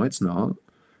it's like, no, it's not,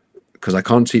 because I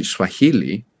can't teach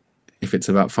Swahili if it's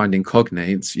about finding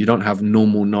cognates. You don't have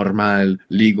normal,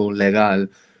 legal, legal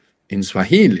in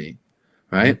Swahili,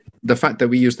 right? The fact that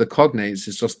we use the cognates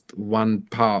is just one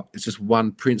part, it's just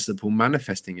one principle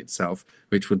manifesting itself,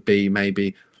 which would be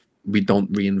maybe we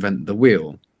don't reinvent the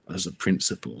wheel as a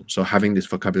principle. So having this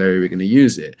vocabulary, we're going to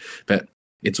use it. But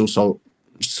it's also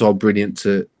so brilliant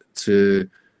to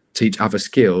teach other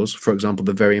skills. For example,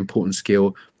 the very important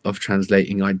skill of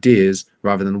translating ideas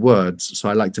rather than words. So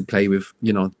I like to play with,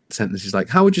 you know, sentences like,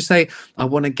 how would you say, I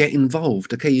want to get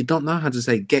involved? Okay, you don't know how to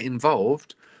say get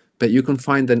involved, but you can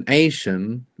find an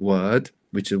Asian word,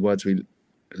 which are words we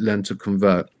learn to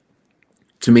convert,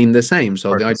 to mean the same.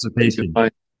 So the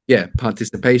idea, yeah,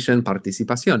 participation,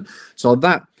 participación. So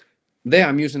that there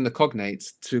I'm using the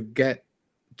cognates to get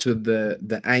to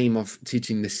the aim of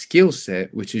teaching the skill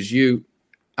set, which is you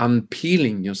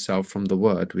unpeeling yourself from the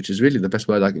word, which is really the best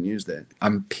word I can use there.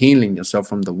 Unpeeling yourself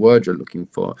from the word you're looking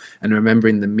for and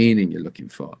remembering the meaning you're looking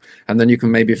for. And then you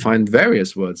can maybe find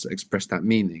various words that express that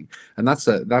meaning. And that's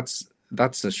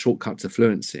a shortcut to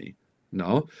fluency.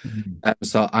 No?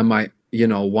 So I might, you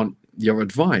know, want your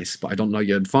advice, but I don't know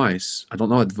your advice. I don't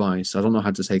know advice. I don't know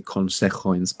how to say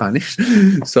consejo in Spanish.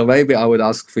 So maybe I would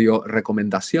ask for your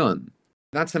recomendación.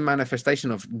 That's a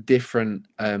manifestation of different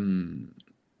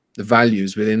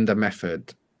values within the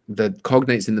method the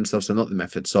cognates in themselves are not the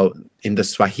method. So in the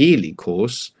Swahili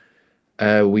course,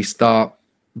 we start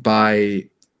by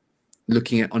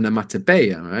looking at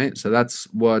onomatopoeia, right? So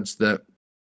that's words that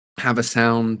have a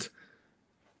sound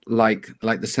like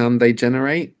the sound they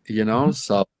generate, you know.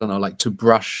 So I don't know, like to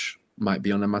brush might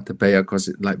be onomatopoeia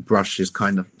because like brush is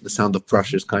kind of the sound of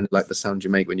brush is kind of like the sound you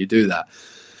make when you do that.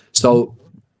 So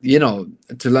you know,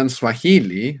 to learn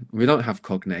Swahili, we don't have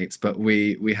cognates, but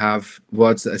we have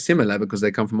words that are similar because they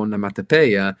come from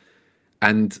onomatopoeia.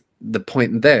 And the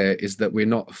point there is that we're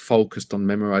not focused on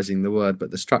memorizing the word, but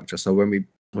the structure. So when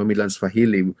we learn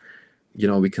Swahili, you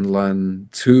know, we can learn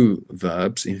two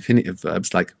verbs, infinitive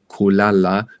verbs, like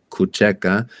kulala,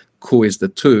 kucheka. Ku is the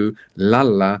two,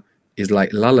 lala is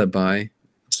like lullaby,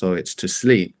 so it's to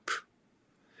sleep.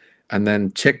 And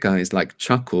then cheka is like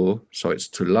chuckle, so it's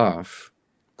to laugh.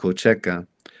 Kucheka.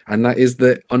 And that is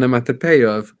the onomatopoeia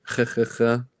of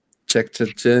chek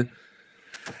chek.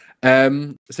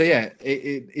 So yeah,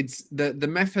 it's the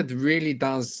method really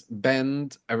does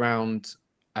bend around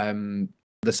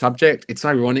the subject. It's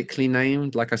ironically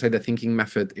named. Like I say, the thinking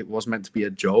method, it was meant to be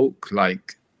a joke.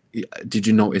 Like, did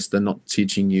you notice they're not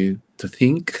teaching you to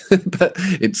think? But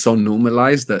it's so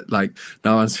normalized that like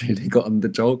no one's really gotten the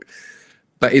joke.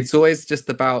 But it's always just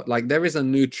about like there is a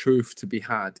new truth to be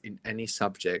had in any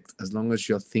subject as long as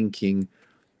you're thinking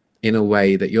in a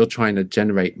way that you're trying to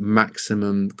generate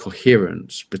maximum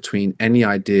coherence between any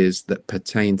ideas that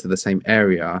pertain to the same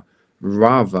area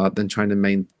rather than trying to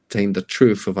maintain the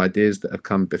truth of ideas that have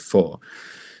come before.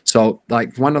 So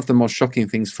like one of the most shocking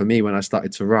things for me when I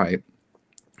started to write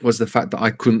was the fact that I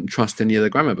couldn't trust any of the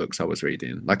grammar books I was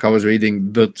reading. Like I was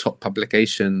reading the top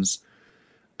publications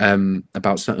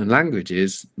about certain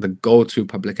languages, the go-to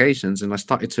publications, and I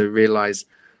started to realize,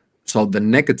 so the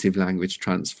negative language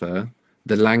transfer,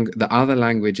 the other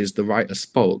languages the writer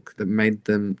spoke that made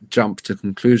them jump to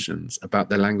conclusions about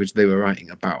the language they were writing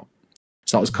about.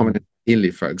 So that was common in Swahili,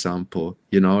 for example,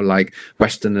 you know, like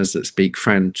Westerners that speak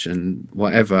French and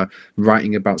whatever,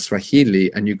 writing about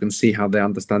Swahili, and you can see how their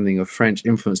understanding of French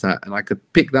influenced that. And I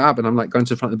could pick that up, and I'm like going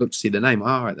to the front of the book to see the name.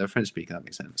 All right, they're French speaker, that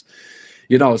makes sense.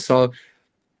 You know, so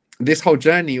this whole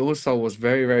journey also was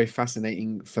very, very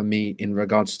fascinating for me in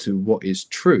regards to what is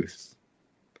truth.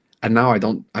 And now I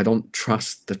don't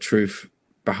trust the truth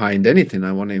behind anything.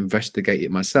 I want to investigate it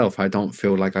myself. I don't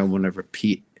feel like I want to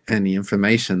repeat any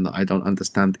information that I don't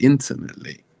understand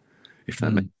intimately, if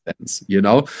that makes sense, you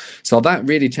know? So that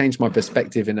really changed my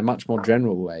perspective in a much more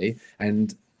general way.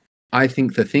 And I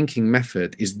think the thinking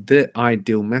method is the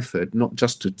ideal method, not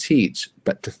just to teach,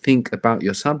 but to think about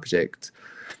your subject.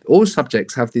 All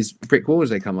subjects have these brick walls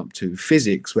they come up to.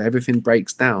 Physics, where everything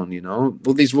breaks down, you know,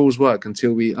 all these rules work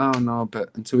until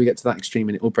until we get to that extreme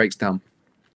and it all breaks down.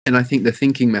 And I think the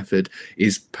thinking method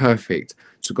is perfect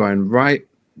to go and right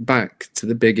back to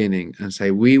the beginning and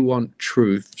say, we want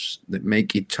truths that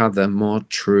make each other more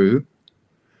true,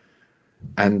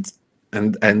 and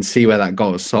see where that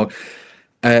goes. So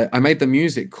I made the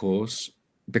music course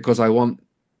because I want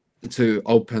to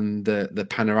open the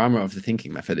panorama of the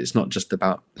thinking method. It's not just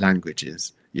about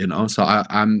languages, you know. So I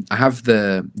have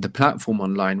the platform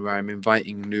online where I'm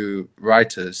inviting new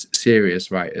writers, serious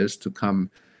writers, to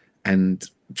come and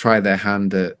try their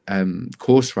hand at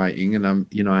course writing. And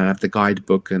I have the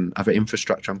guidebook and other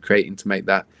infrastructure I'm creating to make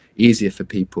that easier for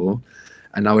people.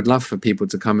 And I would love for people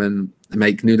to come and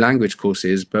make new language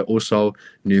courses, but also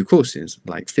new courses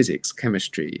like physics,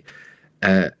 chemistry.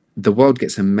 The world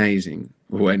gets amazing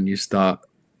when you start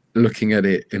looking at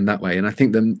it in that way. And I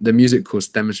think the music course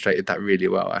demonstrated that really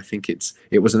well. I think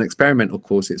it was an experimental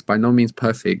course. It's by no means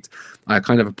perfect. I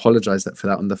kind of apologized for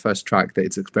that on the first track, that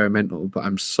it's experimental, but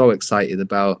I'm so excited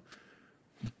about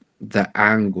the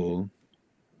angle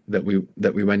that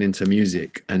we went into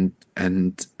music and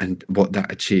what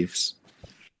that achieves.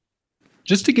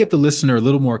 Just to give the listener a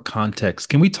little more context,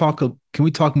 can we talk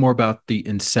more about the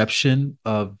inception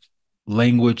of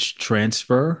language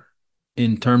transfer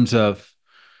in terms of,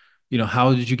 you know,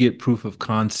 how did you get proof of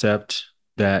concept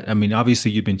that, I mean,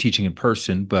 obviously you've been teaching in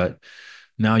person, but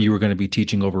now you were going to be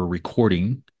teaching over a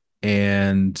recording,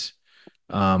 and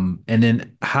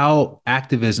then how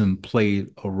activism played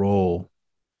a role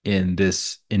in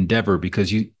this endeavor,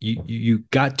 because you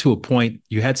got to a point,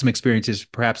 you had some experiences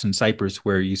perhaps in Cyprus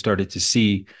where you started to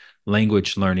see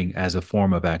language learning as a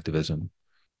form of activism.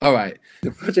 All right.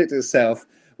 The project itself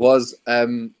was,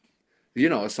 you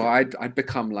know, so I'd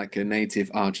become like a native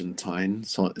Argentine,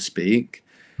 so to speak.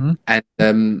 And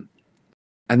then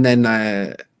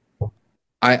there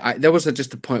was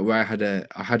just a point where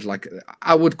I had like,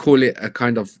 I would call it a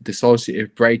kind of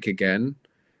dissociative break again,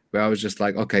 where I was just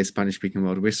like, okay, Spanish speaking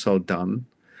world, we're so done.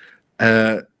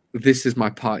 this is my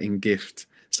parting gift.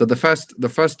 So the first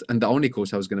and the only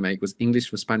course I was going to make was English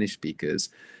for Spanish speakers.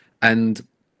 And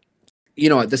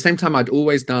at the same time, I'd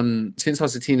always done, since I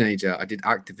was a teenager, I did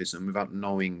activism without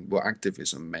knowing what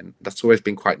activism meant. That's always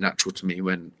been quite natural to me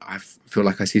when I feel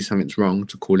like I see something's wrong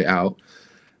to call it out.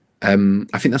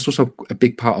 I think that's also a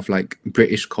big part of like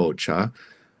British culture,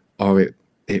 or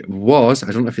it was,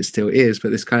 I don't know if it still is,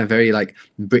 but this kind of very like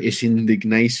British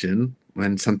indignation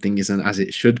when something isn't as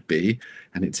it should be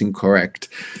and it's incorrect.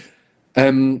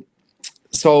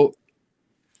 So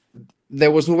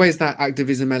there was always that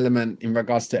activism element in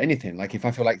regards to anything. Like if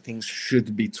I feel like things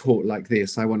should be taught like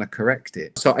this, I want to correct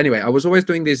it. So anyway, I was always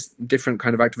doing this different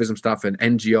kind of activism stuff and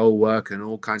NGO work and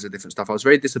all kinds of different stuff. I was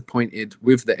very disappointed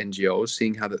with the NGOs,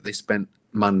 seeing how that they spent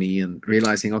money and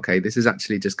realizing, okay, this is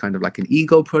actually just kind of like an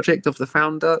ego project of the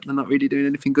founder. They're not really doing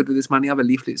anything good with this money. Other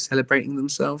leaflets celebrating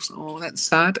themselves. Oh, that's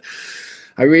sad.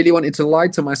 I really wanted to lie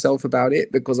to myself about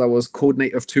it because I was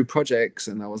coordinator of 2 projects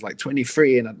and I was like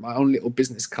 23 and had my own little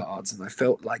business cards and I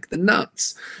felt like the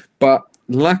nuts. But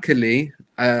luckily,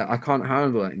 I can't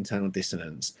handle that internal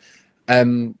dissonance.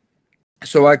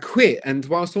 So I quit. And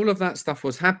whilst all of that stuff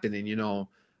was happening,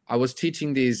 I was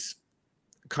teaching these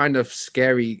kind of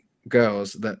scary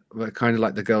girls that were kind of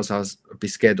like the girls I was be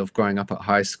scared of growing up at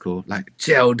high school, like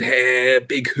gelled hair,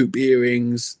 big hoop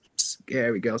earrings,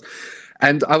 scary girls.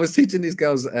 And I was teaching these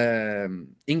girls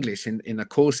English in a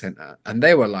call center, and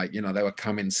they were like, they were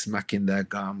coming smacking their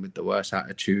gum with the worst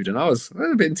attitude, and I was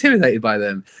a bit intimidated by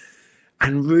them.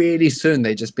 And really soon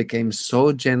they just became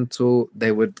so gentle.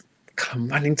 They would come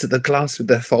running to the class with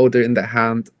their folder in their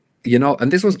hand,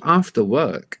 and this was after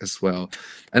work as well.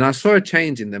 And I saw a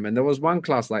change in them. And there was one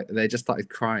class, like they just started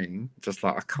crying, just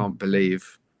like, I can't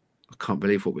believe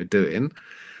what we're doing.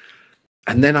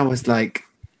 And then I was like,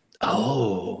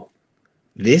 oh,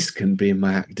 this can be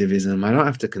my activism. I don't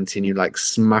have to continue like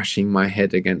smashing my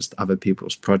head against other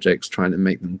people's projects, trying to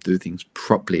make them do things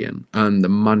properly and earn the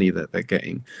money that they're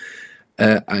getting,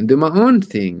 and do my own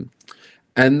thing.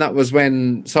 And that was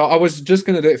when, so I was just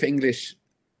going to do it for English,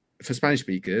 for Spanish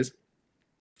speakers.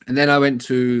 And then I went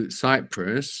to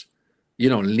Cyprus,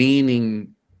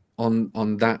 leaning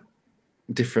on that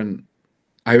different,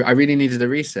 I really needed a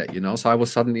reset, so I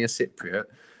was suddenly a Cypriot.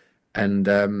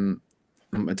 And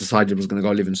I decided I was going to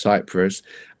go live in Cyprus.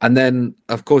 And then,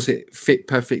 of course, it fit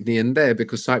perfectly in there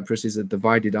because Cyprus is a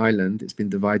divided island. It's been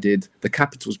divided. The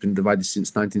capital's been divided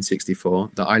since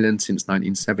 1964, the island since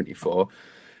 1974.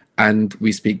 And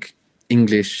we speak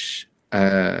English,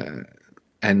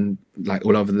 and like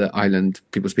all over the island,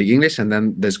 people speak English. And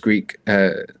then there's Greek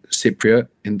Cypriot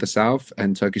in the south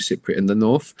and Turkish Cypriot in the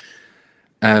north.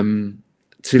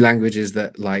 2 languages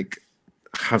that like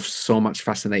have so much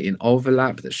fascinating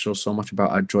overlap, that show so much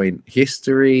about our joint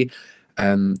history.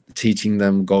 Teaching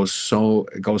them goes so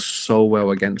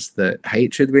well against the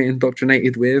hatred we're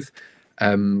indoctrinated with.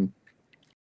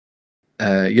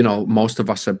 Most of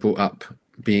us are brought up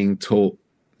being taught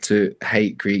to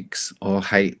hate Greeks or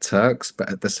hate Turks, but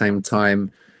at the same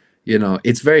time,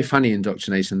 it's very funny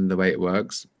indoctrination the way it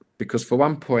works, because for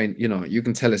one point, you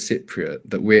can tell a Cypriot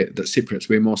that Cypriots,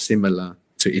 we're more similar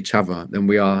to each other than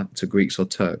we are to Greeks or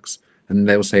Turks, and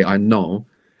they'll say I know,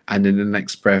 and in the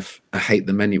next breath I hate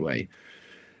them anyway.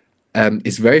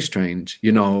 It's very strange.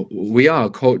 We are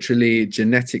culturally,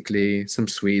 genetically, some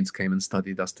Swedes came and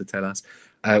studied us to tell us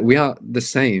we are the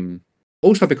same.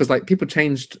 Also because like people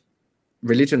changed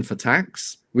religion for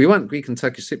tax. We weren't Greek and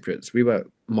Turkish Cypriots, we were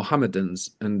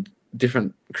Mohammedans and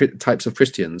different types of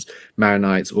Christians,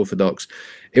 Maronites, Orthodox.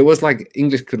 It was like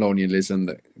English colonialism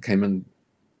that came and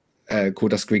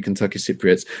called us Greek and Turkish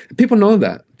Cypriots. People know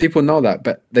that,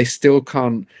 but they still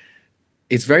can't.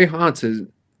 It's very hard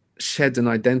to shed an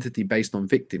identity based on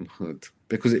victimhood,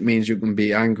 because it means you can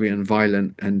be angry and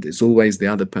violent and it's always the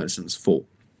other person's fault.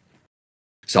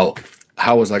 So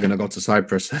how was I going to go to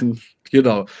Cyprus and,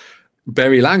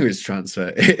 bury language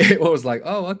transfer? It was like,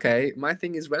 oh, okay, my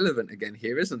thing is relevant again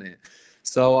here, isn't it?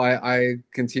 So I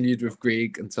continued with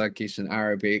Greek and Turkish and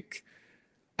Arabic,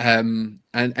 and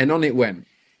on it went.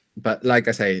 But like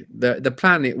I say, the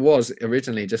plan, it was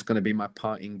originally just going to be my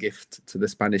parting gift to the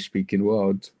Spanish-speaking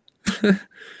world.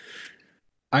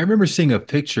 I remember seeing a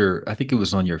picture, I think it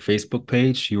was on your Facebook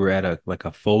page. You were at a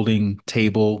folding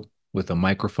table with a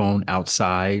microphone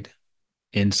outside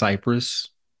in Cyprus.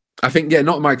 I think, yeah,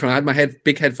 not a microphone. I had my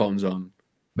big headphones on.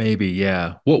 Maybe,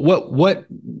 yeah. What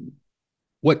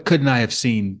couldn't I have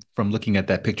seen from looking at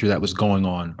that picture that was going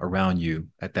on around you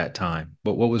at that time?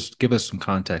 But give us some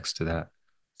context to that.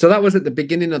 So that was at the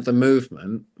beginning of the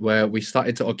movement where we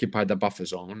started to occupy the buffer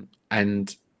zone,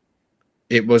 and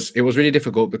it was really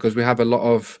difficult because we have a lot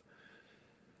of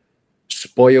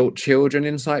spoiled children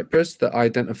in Cyprus that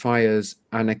identify as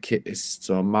anarchists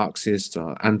or Marxists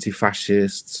or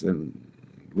anti-fascists and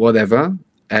whatever,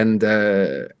 and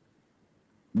they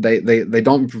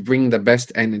don't bring the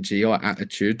best energy or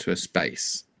attitude to a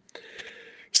space.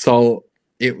 So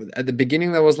at the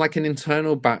beginning there was like an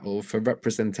internal battle for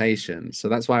representation. So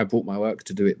that's why I brought my work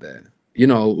to do it there. You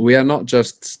know, we are not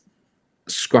just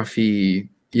scruffy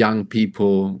young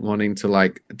people wanting to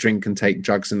like drink and take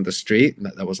drugs in the street.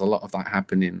 There was a lot of that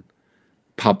happening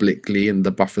publicly in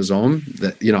the buffer zone,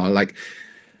 that, you know, like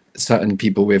certain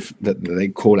people with that they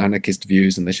call anarchist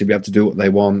views, and they should be able to do what they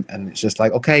want, and it's just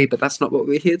like, okay, but that's not what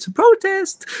we're here to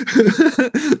protest.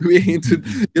 We're here to,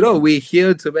 you know, we're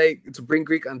here to bring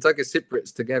Greek and Turkish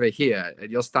Cypriots together here, and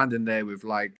you're standing there with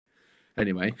like,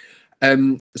 anyway.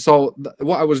 So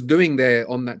what I was doing there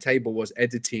on that table was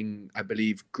editing, I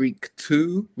believe, Greek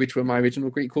 2, which were my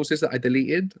original Greek courses that I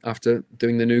deleted after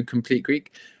doing the new complete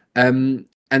Greek. And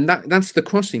that's the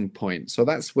crossing point. So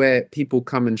that's where people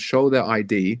come and show their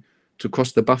ID to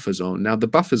cross the buffer zone. Now, the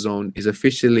buffer zone is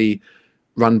officially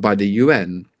run by the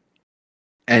UN.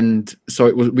 And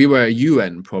so we were a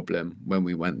UN problem when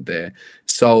we went there.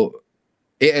 So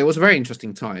it was a very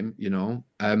interesting time, you know.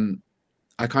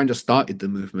 I kind of started the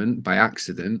movement by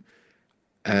accident.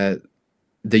 The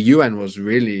UN was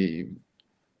really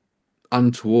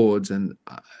untoward and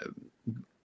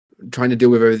trying to deal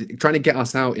with everything, trying to get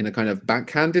us out in a kind of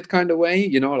backhanded kind of way,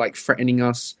 you know, like threatening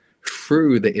us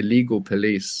through the illegal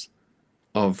police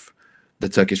of the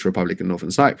Turkish Republic and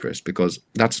Northern Cyprus, because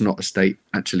that's not a state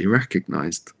actually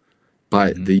recognized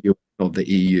by the UN or the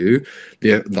EU.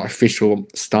 The official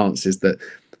stance is that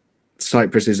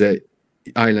Cyprus is a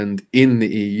island in the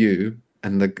EU,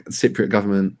 and the Cypriot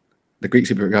government, the Greek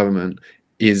Cypriot government,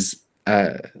 is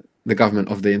the government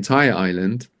of the entire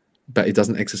island, but it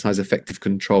doesn't exercise effective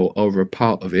control over a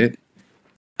part of it.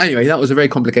 Anyway, that was a very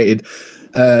complicated,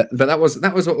 but that was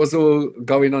what was all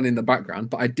going on in the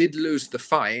background. But I did lose the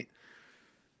fight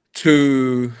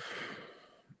to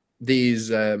these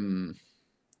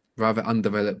rather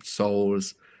undeveloped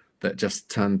souls that just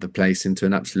turned the place into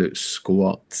an absolute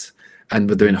squat and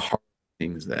were doing horrible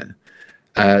things there.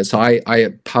 So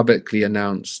I publicly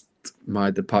announced my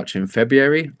departure in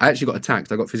February. I actually got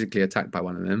attacked. I got physically attacked by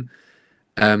one of them.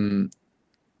 And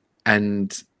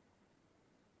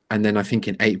then I think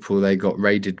in April they got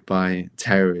raided by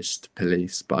terrorist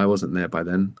police, but I wasn't there by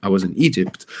then. I was in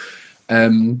Egypt.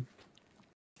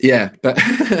 Yeah, but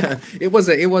it was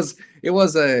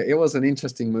an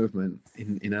interesting movement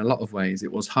in a lot of ways.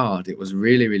 It was hard. It was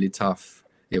really, really tough.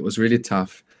 It was really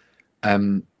tough.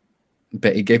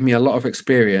 But it gave me a lot of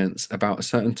experience about a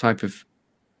certain type of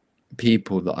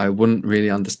people that I wouldn't really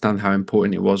understand how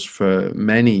important it was for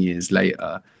many years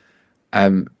later.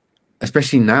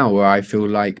 Especially now, where I feel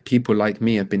like people like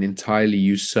me have been entirely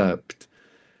usurped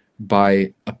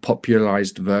by a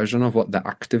popularized version of what the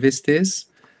activist is,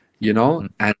 you know,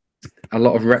 and a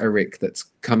lot of rhetoric that's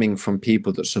coming from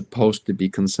people that's supposed to be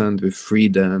concerned with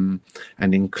freedom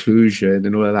and inclusion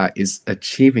and all of that is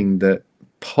achieving the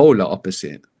polar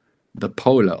opposite.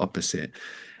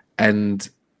 And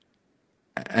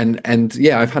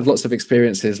yeah, I've had lots of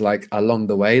experiences like along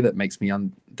the way that makes me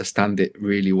understand it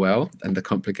really well, and the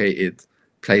complicated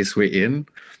place we're in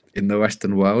the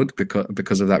Western world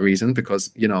because of that reason.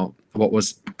 Because, you know, what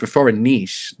was before a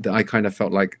niche that I kind of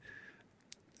felt like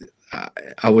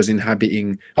I was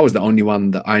inhabiting, I was the only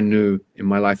one that I knew in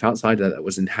my life outside that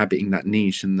was inhabiting that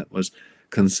niche and that was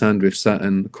concerned with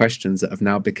certain questions that have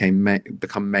now become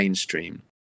mainstream.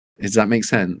 Does that make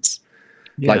sense?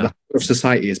 Yeah. Like the whole of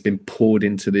society has been poured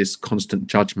into this constant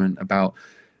judgment about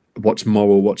what's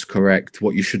moral, what's correct,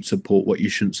 what you should support, what you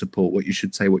shouldn't support, what you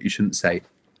should say, what you shouldn't say.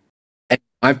 And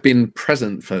I've been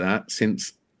present for that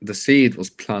since the seed was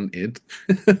planted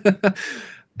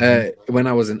when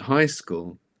I was in high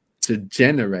school, to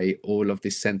generate all of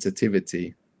this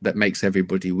sensitivity that makes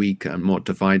everybody weaker and more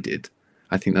divided.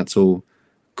 I think that's all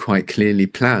quite clearly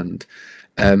planned.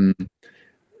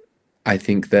 I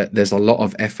think that there's a lot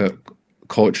of effort,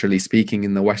 culturally speaking,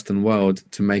 in the Western world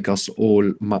to make us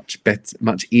all much better,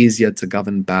 much easier to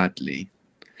govern badly.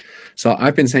 So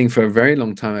I've been saying for a very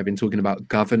long time, I've been talking about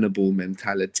governable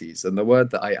mentalities. And the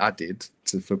word that I added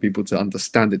for people to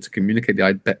understand it, to communicate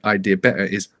the idea better,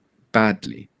 is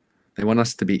badly. They want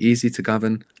us to be easy to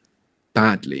govern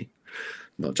badly.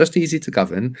 Not just easy to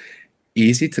govern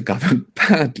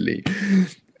badly,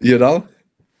 you know?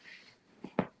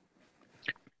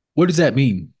 What does that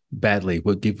mean, badly?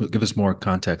 What give us more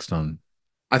context on?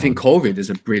 I think COVID is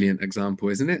a brilliant example,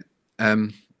 isn't it?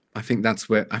 I think that's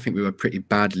where I think we were pretty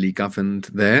badly governed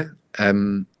there.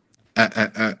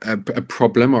 a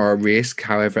problem or a risk,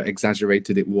 however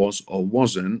exaggerated it was or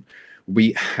wasn't,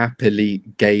 we happily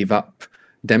gave up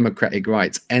democratic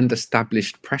rights and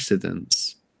established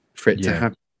precedents for it to Yeah.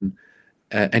 happen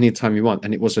anytime you want.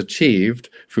 And it was achieved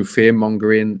through fear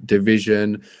mongering,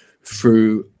 division,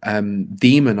 through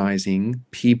demonizing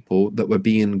people that were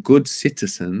being good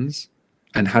citizens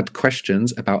and had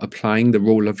questions about applying the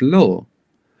rule of law.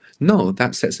 No,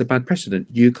 that sets a bad precedent.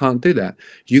 You can't do that.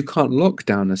 You can't lock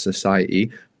down a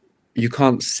society. You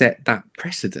can't set that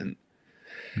precedent,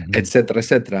 Mhm. etc.,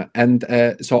 etc. And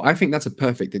so I think that's a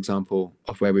perfect example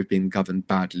of where we've been governed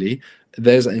badly.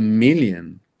 There's a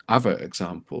million other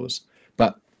examples,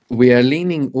 but we are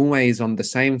leaning always on the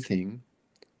same thing,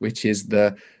 which is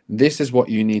this is what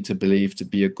you need to believe to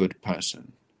be a good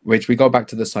person, which we go back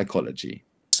to the psychology.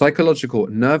 Psychological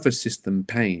nervous system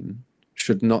pain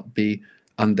should not be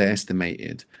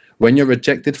underestimated. When you're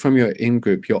rejected from your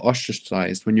in-group, you're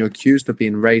ostracized, when you're accused of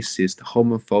being racist,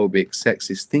 homophobic,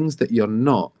 sexist, things that you're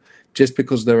not, just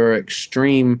because there are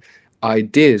extreme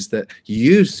ideas that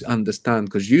you understand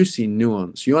because you see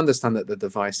nuance, you understand that they're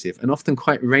divisive and often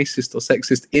quite racist or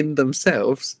sexist in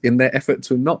themselves in their effort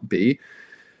to not be,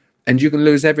 and you can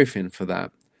lose everything for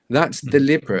that. That's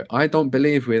deliberate. I don't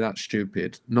believe we're that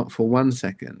stupid, not for 1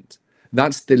 second.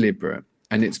 That's deliberate.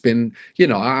 And it's been,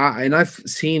 I've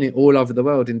seen it all over the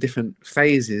world in different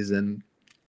phases. And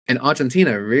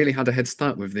Argentina really had a head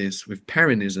start with this, with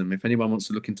Peronism. If anyone wants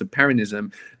to look into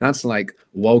Peronism, that's like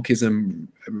wokeism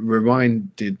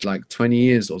rewinded like 20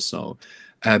 years or so.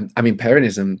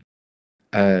 Peronism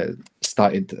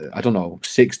started, I don't know,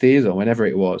 60s or whenever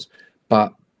it was.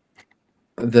 But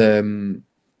the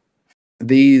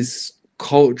these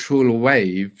cultural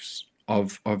waves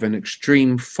of an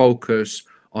extreme focus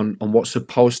on what's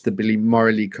supposed to be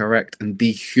morally correct and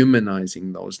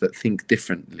dehumanizing those that think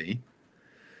differently.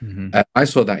 I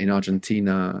saw that in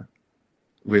Argentina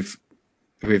with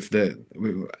that's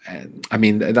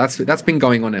been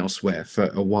going on elsewhere for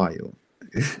a while.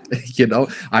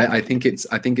 I think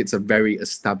it's a very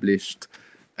established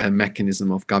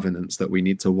mechanism of governance that we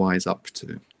need to wise up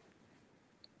to.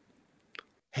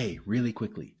 Hey, really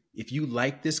quickly, if you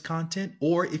like this content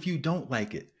or if you don't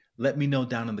like it, let me know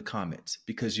down in the comments,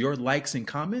 because your likes and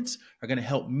comments are going to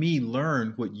help me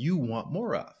learn what you want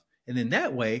more of. And then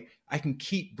that way I can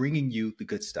keep bringing you the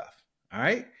good stuff. All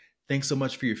right. Thanks so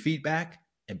much for your feedback,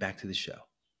 and back to the show.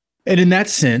 And in that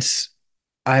sense,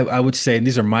 I would say, and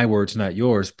these are my words, not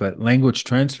yours, but language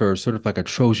transfer is sort of like a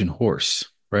Trojan horse,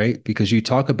 right? Because you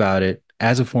talk about it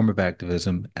as a form of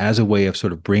activism, as a way of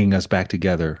sort of bringing us back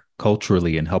together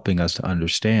culturally and helping us to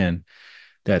understand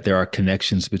that there are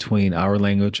connections between our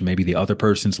language and maybe the other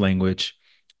person's language.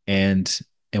 And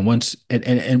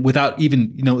without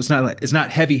even, it's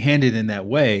not heavy handed in that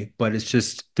way, but it's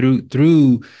just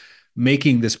through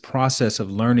making this process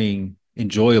of learning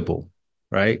enjoyable,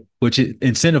 right? Which it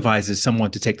incentivizes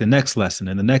someone to take the next lesson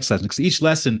and the next lesson. Because each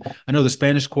lesson, I know the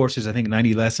Spanish course is, I think,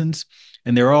 90 lessons,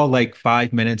 and they're all like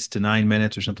 5 minutes to 9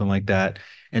 minutes or something like that.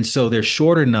 And so they're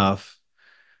short enough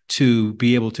to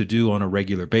be able to do on a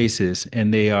regular basis.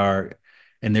 And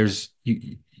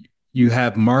you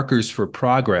have markers for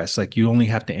progress. Like you only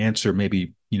have to answer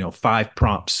maybe, 5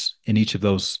 prompts in each of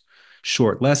those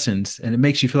short lessons. And it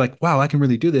makes you feel like, wow, I can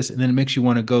really do this. And then it makes you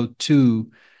want to go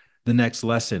to the next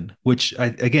lesson, which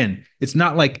again, it's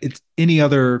not like it's any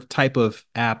other type of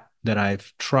app that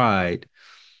I've tried.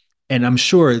 And I'm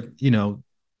sure,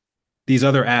 these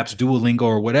other apps, Duolingo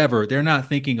or whatever, they're not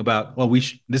thinking about, well,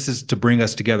 this is to bring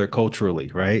us together culturally,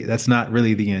 right? That's not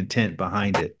really the intent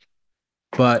behind it.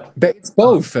 But it's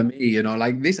both for me,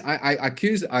 like this. I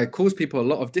cause people a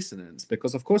lot of dissonance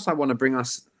because, of course, I want to bring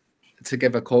us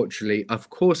together culturally. Of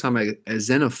course, I'm a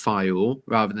xenophile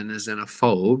rather than a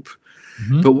xenophobe.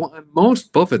 Mhm. But what I'm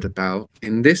most bothered about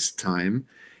in this time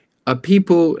are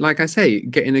people, like I say,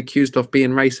 getting accused of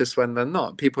being racist when they're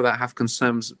not. People that have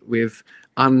concerns with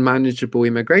unmanageable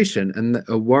immigration and that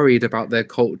are worried about their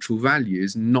cultural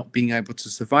values not being able to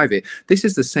survive it. This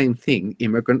is the same thing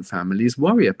immigrant families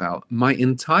worry about. My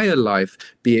entire life,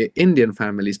 be it Indian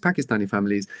families, Pakistani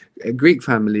families, Greek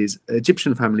families,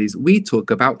 Egyptian families, we talk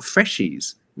about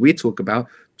freshies. We talk about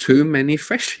too many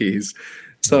freshies.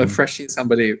 So a freshie is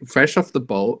somebody fresh off the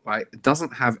boat, right?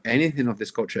 Doesn't have anything of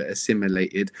this culture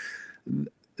assimilated.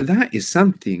 That is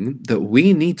something that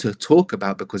we need to talk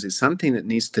about because it's something that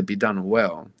needs to be done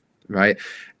well, right?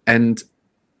 And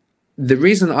the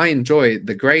reason I enjoy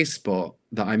the gray spot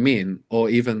that I'm in, or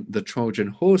even the Trojan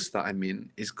horse that I'm in,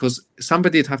 is because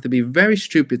somebody'd have to be very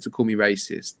stupid to call me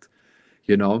racist,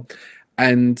 you know?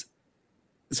 And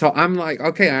So I'm like,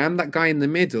 okay, I am that guy in the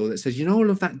middle that says, you know, all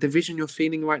of that division you're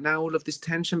feeling right now, all of this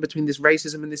tension between this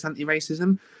racism and this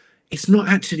anti-racism, it's not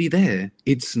actually there.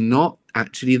 It's not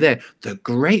actually there. The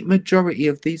great majority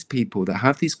of these people that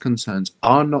have these concerns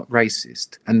are not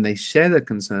racist, and they share their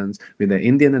concerns with their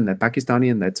Indian and their Pakistani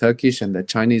and their Turkish and their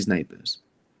Chinese neighbors.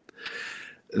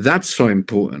 That's so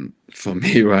important for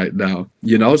me right now,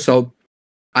 you know? So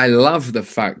I love the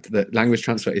fact that language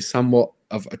transfer is somewhat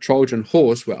of a Trojan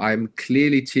horse where I'm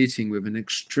clearly teaching with an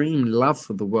extreme love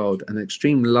for the world, an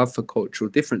extreme love for cultural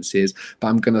differences, but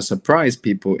I'm going to surprise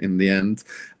people in the end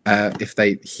if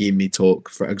they hear me talk,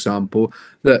 for example,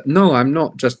 that no, I'm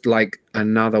not just like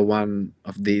another one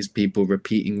of these people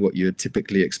repeating what you would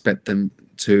typically expect them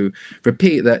to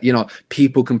repeat, that, you know,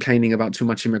 people complaining about too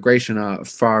much immigration are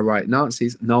far right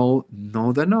Nazis. No,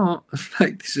 no, they're not.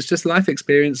 Like, this is just life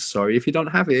experience. Sorry if you don't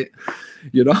have it,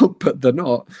 you know, but they're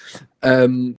not.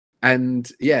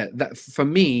 And yeah, that for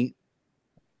me,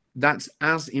 that's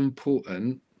as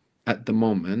important at the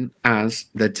moment as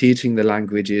the teaching the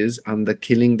languages and the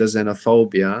killing the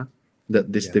xenophobia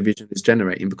that this division is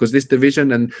generating, because this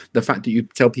division and the fact that you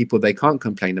tell people they can't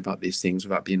complain about these things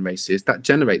without being racist, that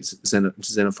generates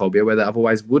xenophobia where there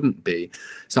otherwise wouldn't be.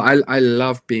 So I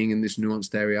love being in this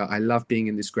nuanced area. I love being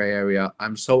in this gray area.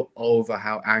 I'm so over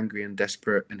how angry and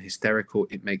desperate and hysterical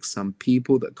it makes some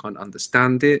people that can't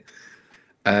understand it.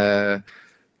 I'm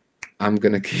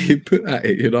gonna keep at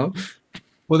it, you know.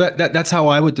 Well, that's how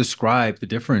I would describe the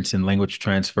difference in language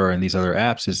transfer and these other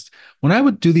apps is when I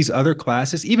would do these other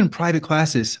classes, even private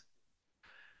classes,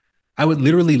 I would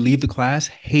literally leave the class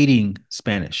hating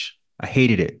Spanish. I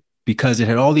hated it because it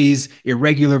had all these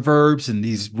irregular verbs and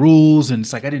these rules, and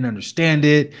it's like I didn't understand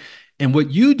it. And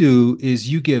what you do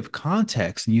is you give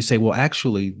context and you say, well,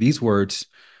 actually, these words,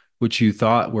 which you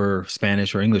thought were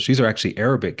Spanish or English, these are actually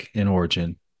Arabic in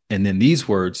origin. And then these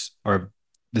words are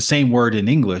the same word in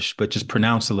English, but just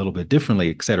pronounced a little bit differently,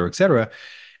 et cetera, et cetera.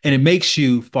 And it makes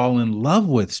you fall in love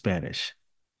with Spanish.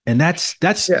 And that's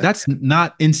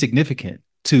not insignificant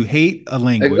to hate a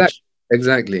language.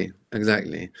 Exactly.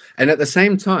 And at the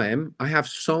same time, I have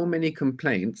so many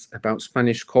complaints about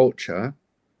Spanish culture,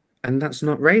 and that's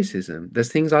not racism.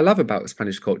 There's things I love about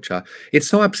Spanish culture. It's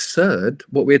so absurd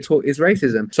what we're taught is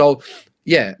racism. So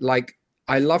yeah, like,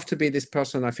 I love to be this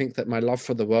person. I think that my love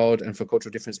for the world and for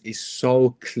cultural difference is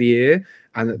so clear.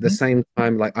 And at the same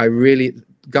time, like, I really,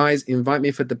 guys, invite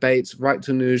me for debates, write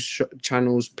to news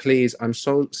channels, please. I'm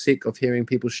so sick of hearing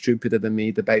people stupider than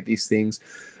me debate these things.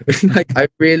 Like, I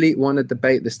really want to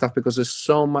debate this stuff because there's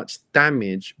so much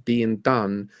damage being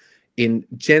done in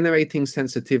generating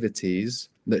sensitivities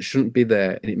that shouldn't be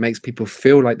there, and it makes people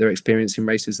feel like they're experiencing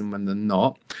racism when they're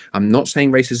not. I'm not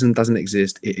saying racism doesn't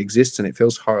exist. It exists and it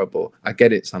feels horrible. I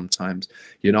get it sometimes,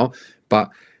 you know,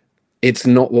 but it's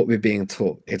not what we're being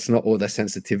taught. It's not all the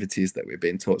sensitivities that we're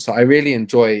being taught. So I really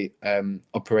enjoy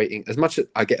operating, as much as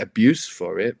I get abuse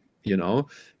for it, you know,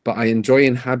 but I enjoy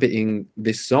inhabiting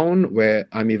this zone where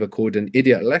I'm either called an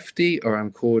idiot lefty or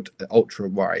I'm called ultra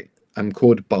right. I'm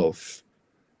called both.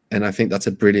 And I think that's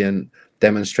a brilliant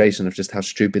demonstration of just how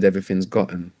stupid everything's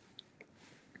gotten.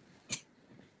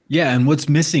 Yeah, and what's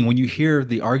missing when you hear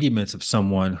the arguments of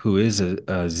someone who is a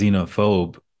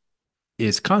xenophobe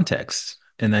is context.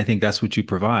 And I think that's what you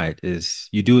provide is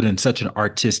you do it in such an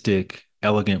artistic,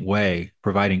 elegant way,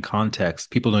 providing context.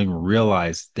 People don't even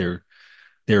realize they're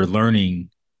learning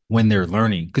when they're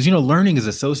learning. Because you know, learning is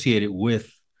associated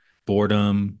with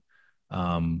boredom,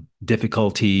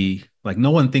 difficulty. Like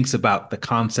no one thinks about the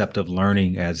concept of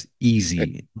learning as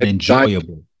easy,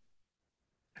 enjoyable.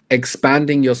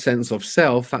 Expanding your sense of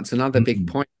self, that's another big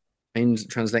point.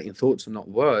 Translating thoughts and not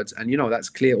words. And you know, that's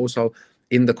clear also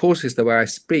in the courses the way I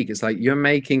speak. It's like you're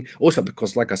making, also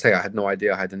because like I say, I had no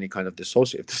idea I had any kind of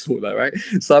dissociative disorder, right?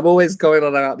 So I'm always going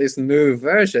on about this new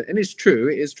version. And it's true,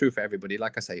 it is true for everybody.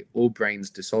 Like I say, all brains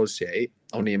dissociate,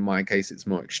 only in my case it's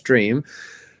more extreme.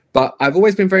 But I've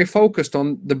always been very focused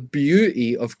on the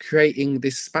beauty of creating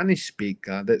this Spanish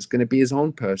speaker that's going to be his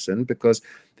own person, because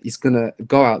he's going to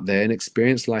go out there and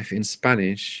experience life in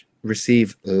Spanish,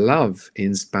 receive love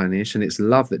in Spanish, and it's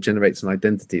love that generates an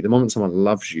identity. The moment someone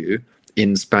loves you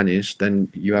in Spanish, then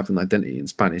you have an identity in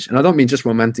Spanish. And I don't mean just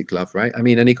romantic love, right? I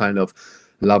mean any kind of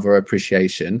love or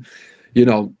appreciation, you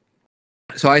know.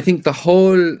 So I think the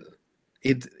whole,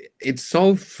 it's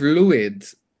so fluid.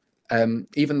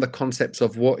 Even the concepts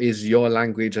of what is your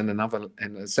language and another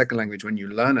and a second language, when you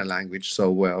learn a language so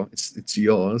well, it's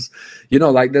yours, you know,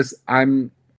 like this.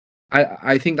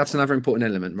 I think that's another important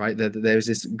element, right? There's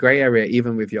this gray area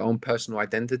even with your own personal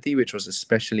identity, which was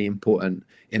especially important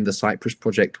in the Cyprus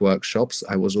project workshops.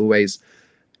 I was always,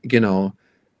 you know,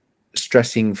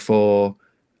 stressing for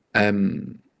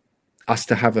us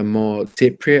to have a more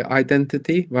Cypriot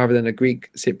identity rather than a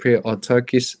Greek Cypriot or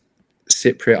Turkish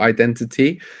Cypriot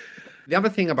identity. The other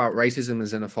thing about racism and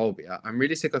xenophobia, I'm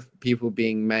really sick of people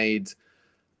being made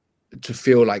to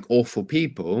feel like awful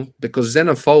people, because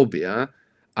xenophobia,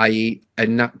 i.e., a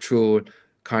natural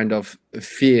kind of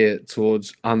fear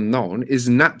towards unknown, is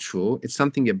natural. It's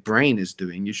something your brain is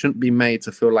doing. You shouldn't be made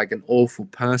to feel like an awful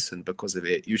person because of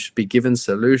it. You should be given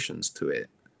solutions to it.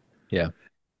 Yeah.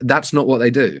 That's not what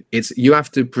they do. It's you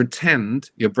have to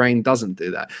pretend your brain doesn't do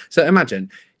that. So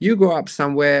imagine you grow up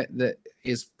somewhere that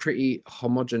is pretty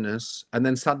homogenous, and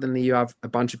then suddenly you have a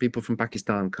bunch of people from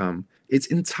Pakistan come. It's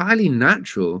entirely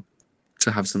natural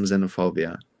to have some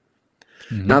xenophobia.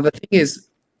 Now, the thing is,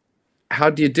 how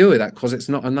do you deal with that? Because it's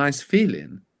not a nice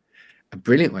feeling. A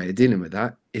brilliant way of dealing with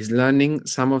that is learning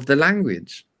some of the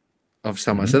language of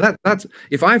someone. So that's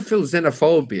if I feel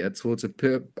xenophobia towards a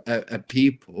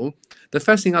people, the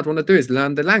first thing I'd want to do is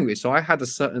learn the language. So I had a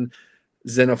certain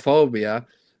xenophobia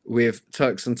with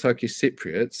Turks and Turkish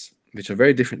Cypriots, which are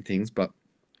very different things, but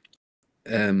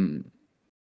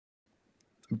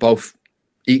both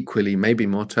equally, maybe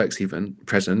more Turks even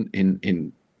present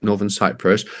in northern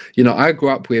Cyprus. You know, I grew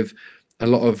up with a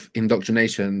lot of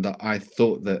indoctrination that I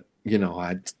thought that, you know,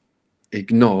 I'd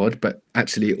ignored, but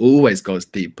actually it always goes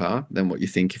deeper than what you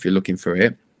think if you're looking for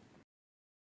it.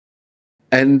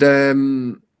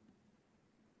 And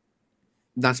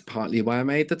that's partly why I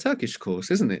made the Turkish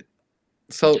course, isn't it?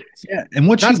 So yeah, and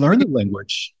once you learn the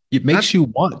language, it makes you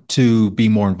want to be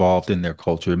more involved in their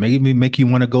culture. Maybe make you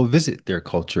want to go visit their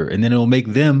culture, and then it'll make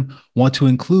them want to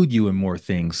include you in more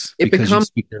things because you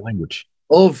speak their language.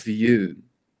 Of you.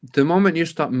 The moment you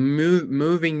start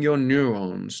moving your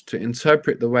neurons to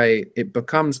interpret the way, it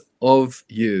becomes of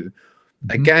you.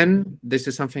 Again, this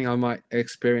is something I might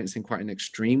experience in quite an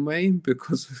extreme way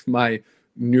because of my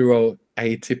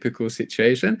neuroatypical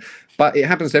situation, but it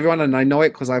happens to everyone, and I know it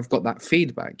because I've got that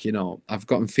feedback. You know, I've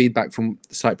gotten feedback from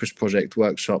Cyprus Project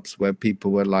workshops where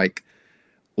people were like,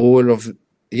 all of,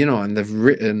 you know, and they've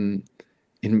written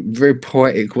in very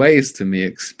poetic ways to me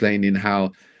explaining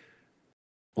how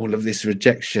all of this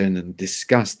rejection and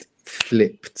disgust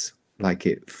flipped, like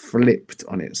it flipped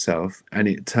on itself, and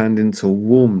it turned into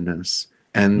warmness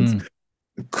and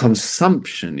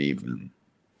consumption even,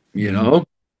 you know,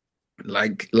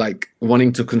 like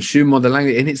wanting to consume more the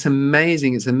language. And it's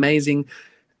amazing.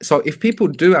 So if people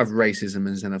do have racism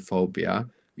and xenophobia,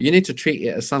 you need to treat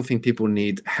it as something people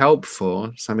need help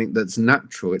for, something that's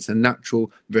natural. It's a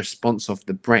natural response of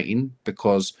the brain,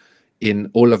 because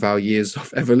in all of our years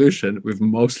of evolution, we've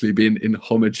mostly been in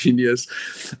homogeneous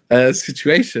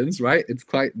situations, right? It's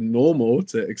quite normal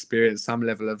to experience some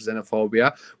level of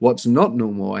xenophobia. What's not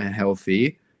normal and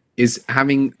healthy is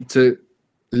having to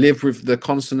live with the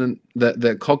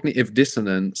the cognitive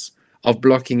dissonance of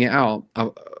blocking it out,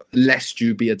 lest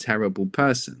you be a terrible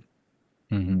person.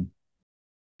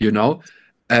 You know?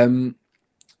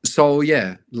 So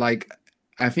yeah, like,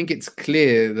 I think it's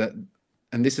clear that,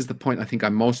 and this is the point I think I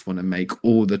most want to make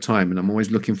all the time, and I'm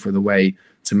always looking for the way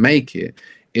to make it,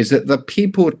 is that the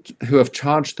people who have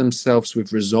charged themselves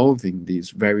with resolving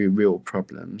these very real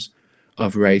problems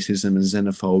of racism and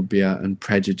xenophobia and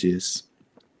prejudice,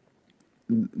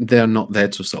 they're not there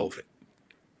to solve it.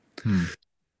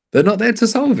 They're not there to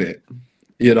solve it.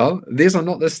 You know, these are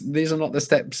not the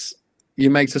steps you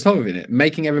make to solving it.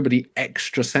 Making everybody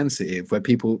extra sensitive, where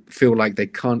people feel like they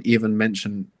can't even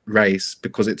mention race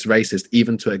because it's racist,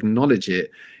 even to acknowledge it,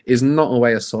 is not a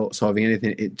way of solving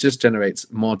anything. It just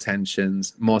generates more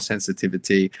tensions, more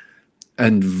sensitivity,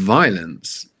 and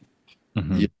violence,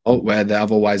 you know, where there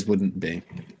otherwise wouldn't be.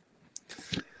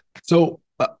 So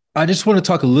I just want to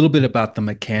talk a little bit about the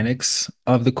mechanics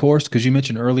of the course, because you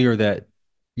mentioned earlier that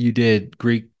you did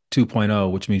Greek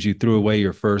 2.0, which means you threw away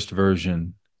your first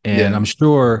version. And I'm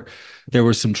sure there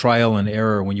was some trial and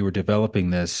error when you were developing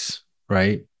this,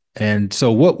 right? And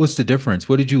so what was the difference?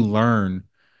 What did you learn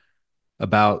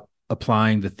about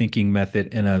applying the thinking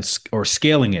method or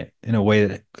scaling it in a way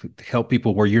that could help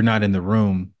people where you're not in the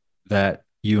room, that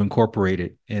you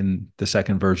incorporated in the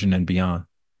second version and beyond?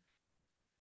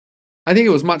 I think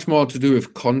it was much more to do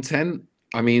with content.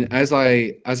 I mean, as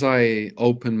I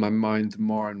opened my mind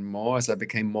more and more, as I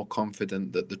became more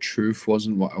confident that the truth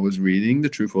wasn't what I was reading, the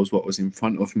truth was what was in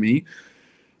front of me.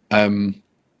 And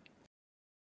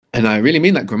I really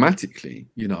mean that grammatically.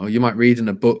 You know, you might read in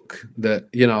a book that,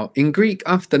 you know, in Greek,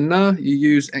 after na, you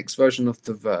use X version of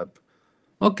the verb.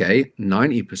 Okay,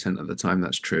 90% of the time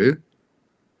that's true.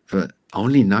 But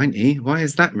only 90? Why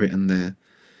is that written there?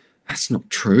 That's not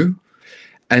true.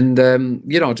 And,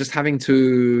 you know, just having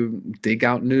to dig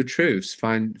out new truths,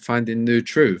 finding new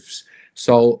truths.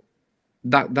 So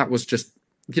that was just,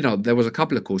 you know, there was a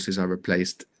couple of courses I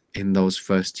replaced in those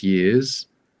first years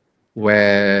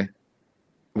where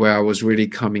I was really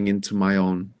coming into my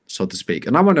own, so to speak.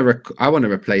 And I want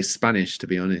to replace Spanish, to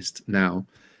be honest, now.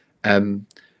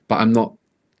 But I'm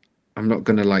not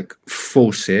gonna like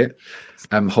force it.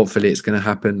 Hopefully it's gonna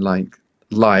happen like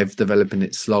live, developing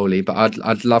it slowly. But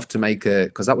I'd love to make a,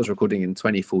 because that was recording in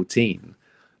 2014.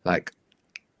 Like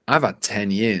I've had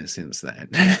 10 years since then.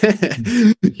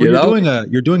 Well, You know?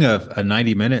 you're doing a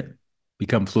 90-minute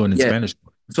become fluent in Yeah. Spanish.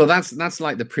 So that's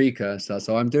like the precursor.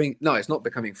 So I'm doing, no, it's not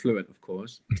becoming fluent, of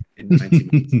course, in 90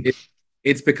 minutes.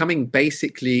 It's becoming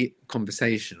basically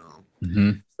conversational.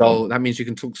 Mm-hmm. So that means you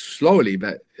can talk slowly,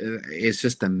 but it's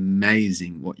just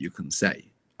amazing what you can say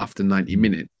after 90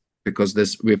 minutes, because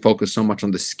we focus so much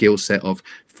on the skill set of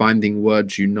finding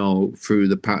words, you know, through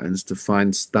the patterns, to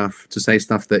find stuff, to say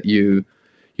stuff that you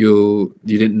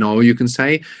didn't know you can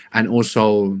say. And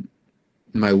also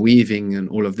my weaving and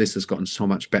all of this has gotten so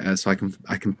much better, so I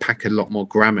can pack a lot more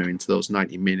grammar into those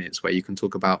 90 minutes, where you can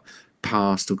talk about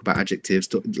past, talk about adjectives,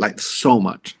 like so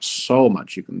much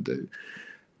you can do.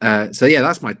 So yeah,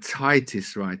 that's my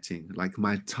tightest writing, like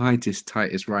my tightest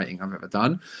writing I've ever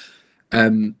done.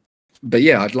 But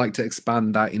yeah, I'd like to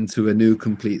expand that into a new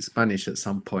complete Spanish at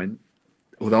some point,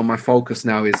 although my focus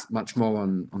now is much more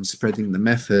on spreading the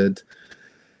method,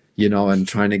 you know, and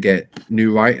trying to get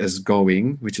new writers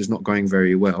going, which is not going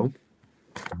very well.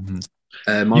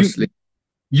 Mostly.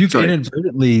 You've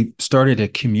inadvertently started a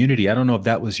community. I don't know if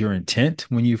that was your intent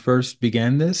when you first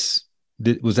began this.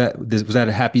 Was that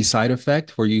a happy side effect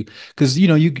for you? Because you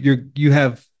know you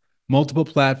have multiple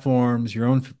platforms, your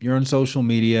own social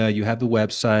media, you have the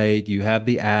website, you have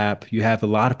the app, you have a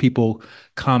lot of people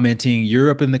commenting. You're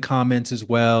up in the comments as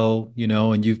well, you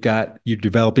know, and you're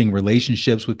developing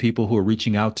relationships with people who are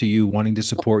reaching out to you, wanting to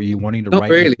support you, wanting to not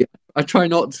write. Really, I try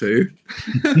not to.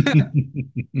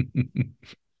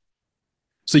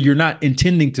 So you're not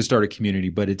intending to start a community,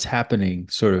 but it's happening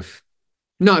sort of.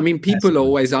 No, I mean, people are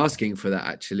always asking for that,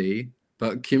 actually,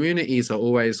 but communities are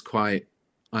always quite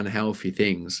unhealthy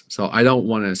things. So I don't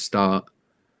want to start,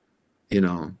 you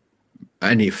know,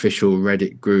 any official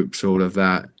Reddit groups, all of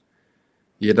that,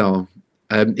 you know.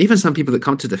 Even some people that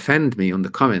come to defend me on the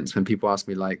comments, when people ask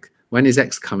me, like, when is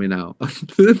X coming out?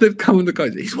 They've come in the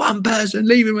comments, he's one person,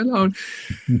 leave him alone.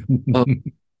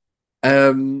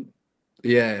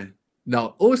 Yeah.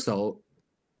 No, also,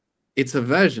 it's a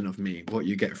version of me, what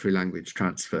you get through language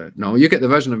transfer. No, you get the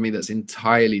version of me that's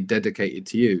entirely dedicated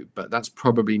to you, but that's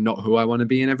probably not who I want to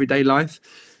be in everyday life.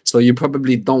 So you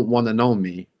probably don't want to know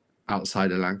me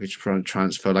outside of language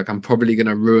transfer. Like, I'm probably going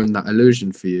to ruin that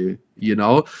illusion for you, you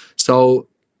know? So,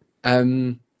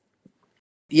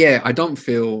 yeah, I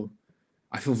feel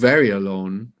very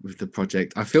alone with the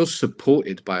project. I feel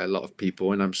supported by a lot of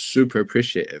people, and I'm super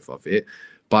appreciative of it.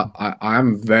 But I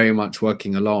am very much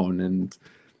working alone, and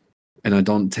I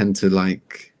don't tend to,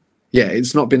 like, yeah,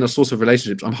 it's not been a source of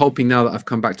relationships. I'm hoping now that I've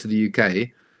come back to the UK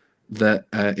that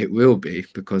it will be,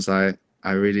 because I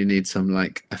really need some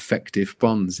like effective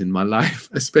bonds in my life,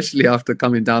 especially after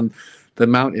coming down the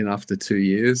mountain after 2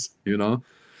 years, you know.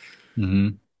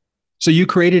 Mm-hmm. So you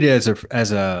created it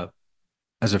as a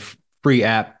free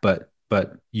app, but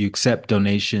you accept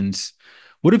donations.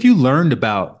 What have you learned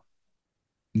about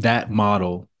that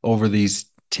model over these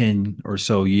 10 or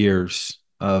so years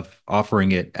of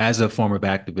offering it as a form of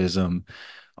activism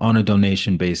on a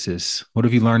donation basis? What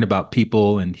have you learned about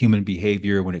people and human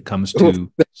behavior when it comes to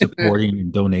supporting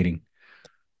and donating?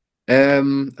 A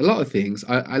lot of things.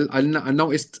 I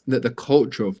noticed that the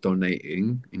culture of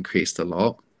donating increased a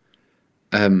lot.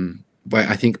 Where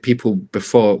I think people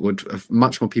before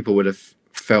much more people would have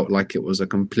felt like it was a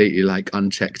completely like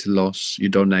unchecked loss. You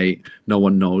donate, no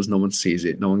one knows, no one sees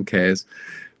it, no one cares.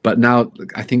 But now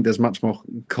I think there's much more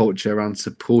culture around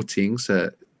supporting,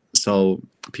 so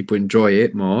people enjoy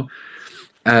it more.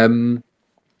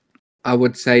 I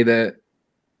would say that,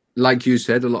 like you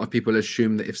said, a lot of people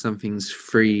assume that if something's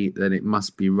free, then it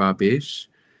must be rubbish.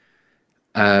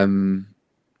 Then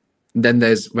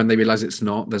when they realize it's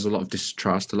not, there's a lot of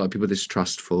distrust. A lot of people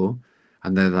distrustful,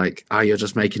 and they're like, "Oh, you're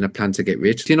just making a plan to get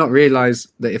rich." Do you not realize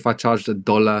that if I charged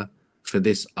 $1 for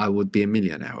this, I would be a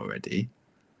millionaire already?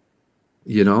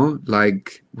 You know,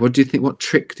 like, what do you think? What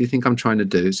trick do you think I'm trying to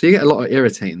do? So you get a lot of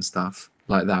irritating stuff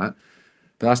like that,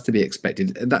 but that's to be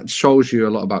expected. That shows you a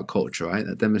lot about culture, right?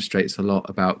 That demonstrates a lot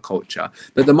about culture.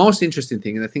 But the most interesting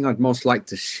thing, and the thing I'd most like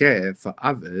to share for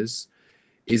others,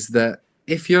 is that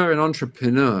if you're an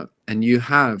entrepreneur and you're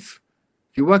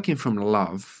working from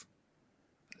love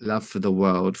for the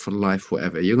world, for life,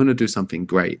 whatever, you're going to do something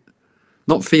great,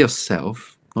 not for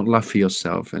yourself, not love for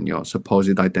yourself and your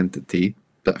supposed identity,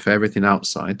 but for everything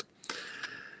outside,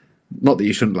 not that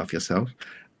you shouldn't love yourself,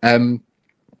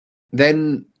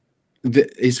 then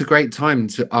it's a great time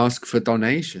to ask for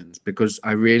donations, because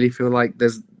I really feel like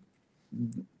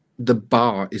the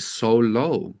bar is so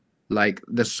low. Like,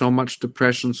 there's so much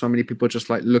depression, so many people just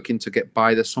like looking to get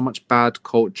by. There's so much bad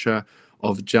culture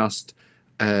of just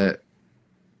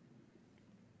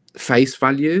face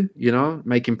value,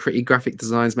 making pretty graphic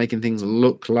designs, making things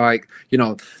look like,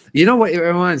 what it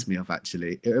reminds me of.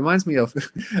 Actually, it reminds me of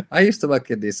I used to work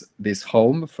in this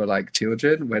home for like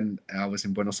children when I was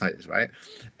in Buenos Aires, right?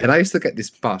 And I used to get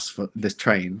this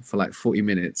train for like 40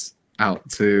 minutes out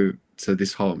to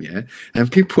this home, yeah. And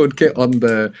people would get on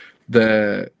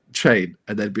the train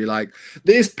and they'd be like,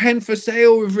 "This pen for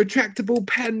sale with retractable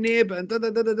pen nib," and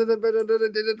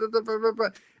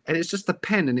it's just a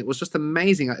pen. And it was just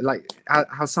amazing, like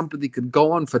how somebody could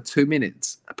go on for 2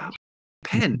 minutes about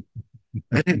pen.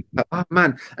 And oh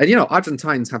man. And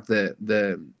Argentines have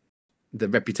the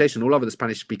reputation all over the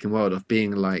Spanish speaking world of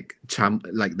being like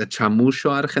the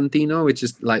chamucho argentino, which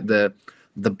is like the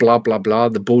blah blah blah,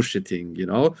 the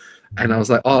bullshitting, And I was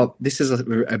like, oh, this is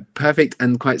a perfect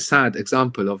and quite sad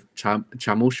example of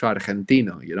chamucho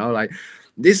argentino, like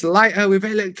this lighter with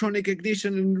electronic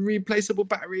ignition and replaceable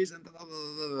batteries and blah, blah,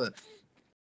 blah, blah.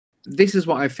 This is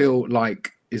what I feel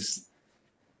like is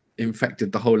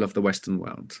infected the whole of the Western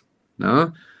world.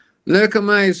 No, look at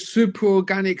my super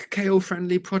organic kale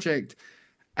friendly project,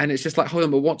 and it's just like, hold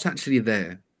on, but what's actually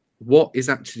there? What is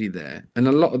actually there? And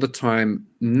a lot of the time,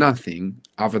 nothing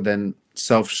other than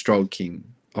self-stroking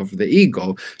of the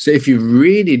ego. So if you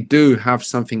really do have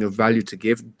something of value to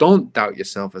give, don't doubt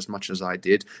yourself as much as I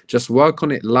did. Just work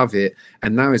on it, love it.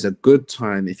 And now is a good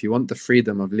time if you want the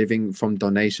freedom of living from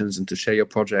donations and to share your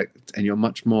project, and you're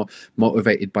much more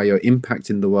motivated by your impact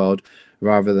in the world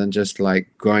rather than just like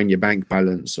growing your bank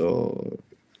balance or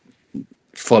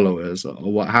followers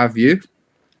or what have you.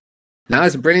 Now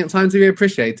is a brilliant time to be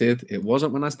appreciated. It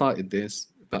wasn't when I started this,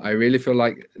 but I really feel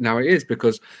like now it is,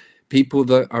 because people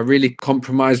that are really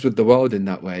compromised with the world in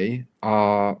that way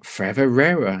are forever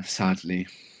rarer, sadly.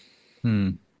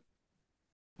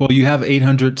 Well, you have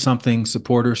 800 something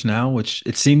supporters now, which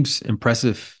it seems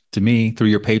impressive to me through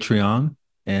your Patreon.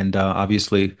 And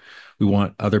obviously, we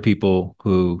want other people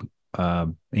who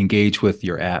engage with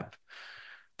your app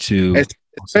to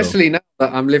especially now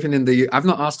that I'm living in I've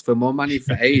not asked for more money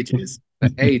for ages,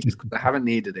 because I haven't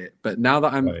needed it. But now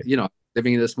that I'm,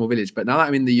 living in a small village, but now that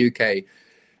I'm in the UK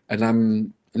and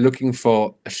I'm looking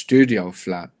for a studio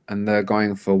flat and they're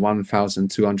going for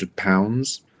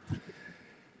 £1,200.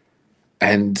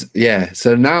 And yeah,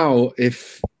 so now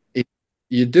if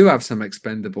you do have some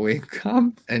expendable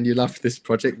income and you love this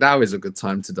project, now is a good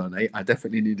time to donate. I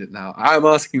definitely need it now. I'm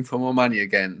asking for more money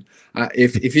again.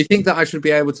 If you think that I should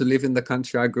be able to live in the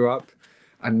country I grew up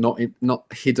and not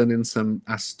hidden in some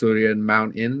Asturian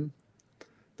mountain,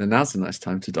 then now's a nice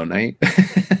time to donate.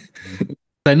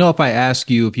 I know if I ask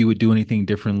you if you would do anything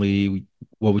differently,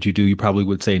 what would you do? You probably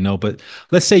would say no. But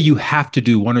let's say you have to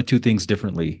do one or two things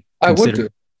differently. I would do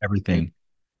everything.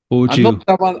 What would you?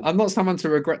 I'm not someone to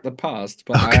regret the past,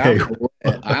 but okay.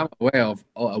 I am aware of,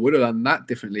 I would have done that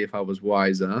differently if I was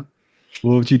wiser.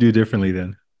 What would you do differently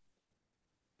then?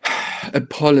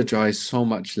 Apologize so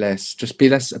much less. Just be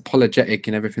less apologetic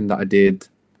in everything that I did.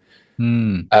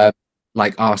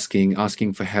 Like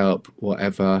asking for help,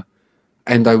 whatever.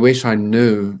 And I wish I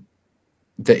knew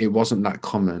that it wasn't that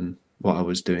common what I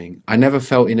was doing. I never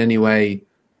felt in any way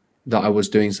that I was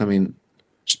doing something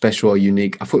special or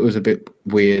unique. I thought it was a bit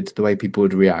weird the way people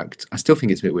would react. I still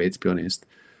think it's a bit weird, to be honest.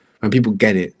 When people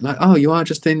get it, like, oh, you are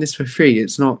just doing this for free.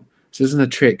 This isn't a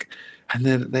trick. And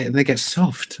they get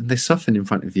soft and they soften in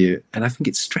front of you. And I think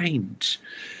it's strange,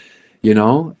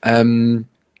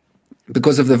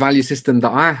 because of the value system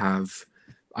that I have.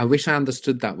 I wish I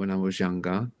understood that when I was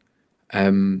younger. I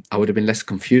would have been less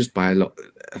confused by a lot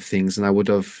of things, and I would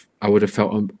have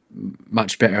felt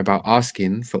much better about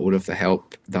asking for all of the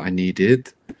help that I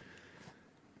needed.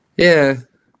 Yeah,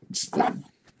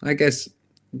 I guess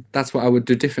that's what I would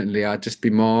do differently. I'd just be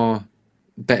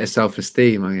better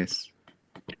self-esteem, I guess.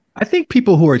 I think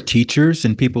people who are teachers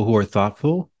and people who are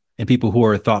thoughtful and people who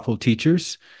are thoughtful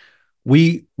teachers,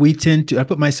 we tend to, I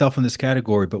put myself in this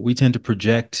category, but we tend to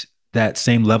project that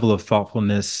same level of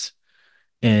thoughtfulness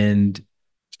and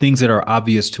things that are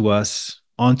obvious to us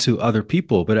onto other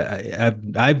people. But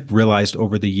I've realized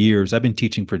over the years, I've been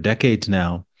teaching for decades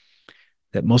now,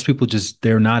 that most people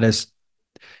they're not as,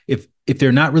 if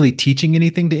they're not really teaching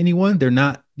anything to anyone, they're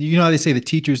not, how they say the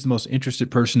teacher is the most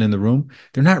interested person in the room.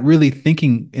 They're not really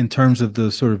thinking in terms of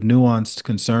the sort of nuanced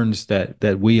concerns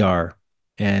that we are.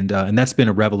 And that's been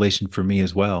a revelation for me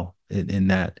as well, in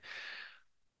that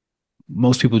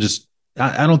most people just,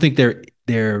 I don't think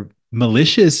they're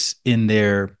malicious in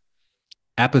their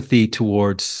apathy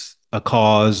towards a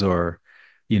cause, or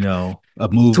a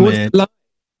Towards movement. life.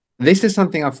 This is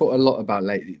something I've thought a lot about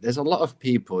lately. There's a lot of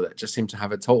people that just seem to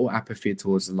have a total apathy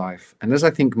towards life. And as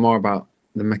I think more about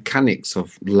the mechanics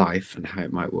of life and how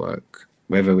it might work,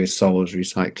 whether we're souls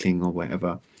recycling or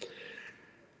whatever,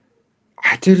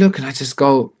 I do look and I just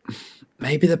go,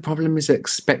 maybe the problem is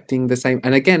expecting the same.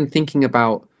 And again, thinking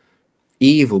about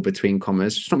evil between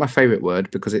commas, it's not my favorite word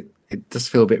because it does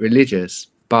feel a bit religious.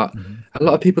 But Mhm. a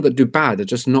lot of people that do bad are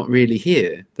just not really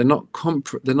here. They're not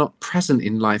present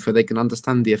in life where they can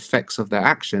understand the effects of their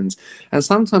actions. And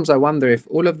sometimes I wonder if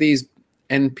all of these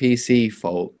NPC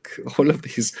folk, all of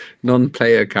these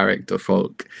non-player character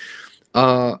folk,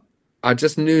 are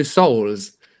just new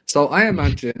souls. So I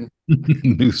imagine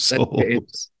New that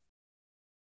souls.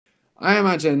 I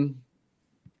imagine,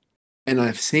 and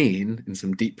I've seen in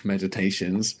some deep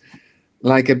meditations,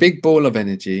 like a big ball of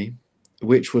energy,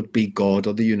 which would be God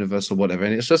or the universe or whatever.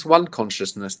 And it's just one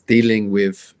consciousness dealing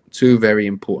with two very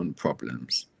important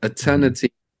problems: Mhm.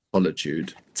 eternity,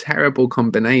 solitude. Terrible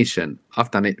combination. I've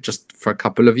done it just for a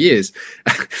couple of years.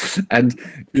 And,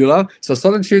 so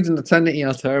solitude and eternity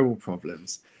are terrible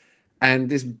problems. And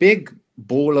this big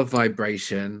ball of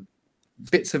vibration,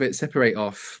 bits of it separate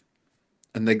off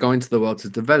and they go into the world to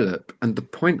develop. And the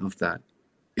point of that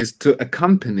is to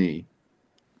accompany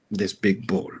this big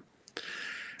ball.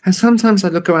 And sometimes I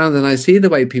look around and I see the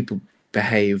way people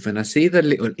behave, and I see the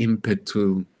little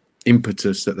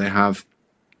impetus that they have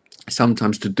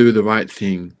sometimes to do the right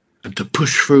thing and to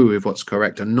push through with what's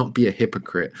correct and not be a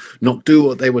hypocrite, not do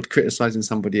what they would criticize in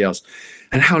somebody else,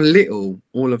 and how little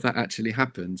all of that actually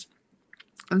happens.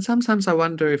 And sometimes I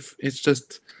wonder if it's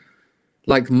just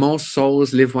like most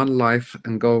souls live one life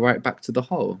and go right back to the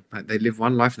whole. Like they live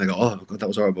one life and they go, oh God, that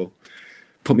was horrible.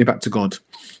 Put me back to God.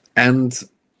 And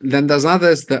then there's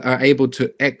others that are able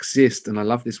to exist, and I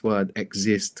love this word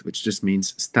exist, which just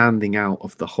means standing out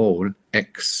of the whole,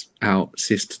 ex out,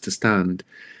 sist to stand,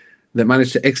 that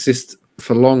manage to exist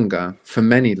for longer, for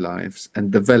many lives,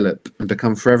 and develop and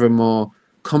become forever more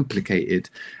complicated.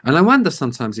 And I wonder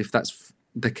sometimes if that's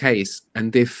the case,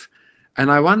 and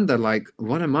I wonder, like,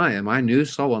 what am I? Am I new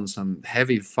soul on some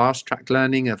heavy fast track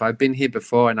learning? Have I been here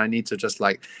before and I need to just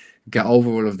like get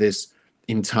over all of this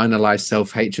internalized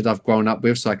self-hatred I've grown up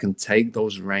with so I can take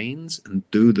those reins and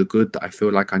do the good that I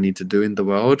feel like I need to do in the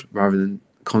world rather than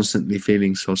constantly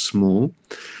feeling so small?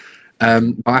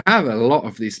 But I have a lot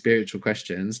of these spiritual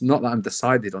questions. Not that I'm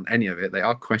decided on any of it. They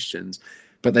are questions,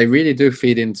 but they really do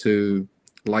feed into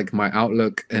like my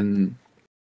outlook and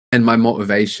my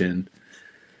motivation.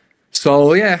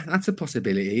 So yeah, that's a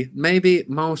possibility. Maybe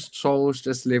most souls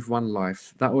just live one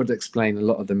life. That would explain a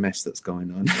lot of the mess that's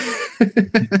going on.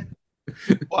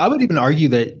 Well, I would even argue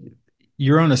that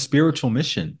you're on a spiritual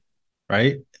mission,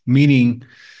 right? Meaning,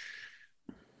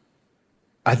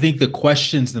 I think the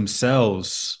questions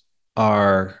themselves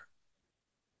are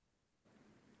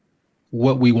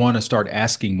what we want to start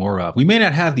asking more of. We may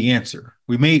not have the answer.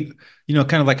 We may,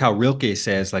 kind of like how Rilke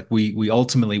says, like we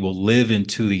ultimately will live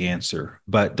into the answer,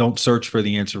 but don't search for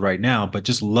the answer right now, but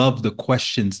just love the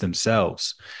questions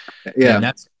themselves. And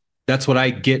Yeah, that's what I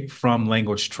get from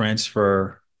language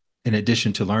transfer, in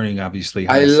addition to learning, obviously,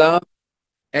 how I to. love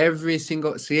every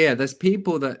single. So yeah, there's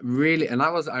people that really, and I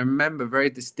remember very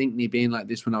distinctly being like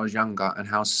this when I was younger, and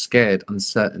how scared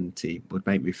uncertainty would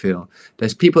make me feel.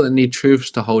 There's people that need truths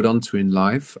to hold on to in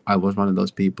life. I was one of those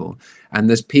people. And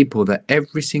there's people that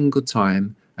every single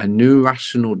time a new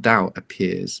rational doubt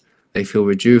appears, they feel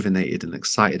rejuvenated and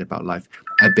excited about life.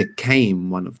 I became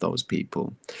one of those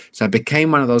people. So I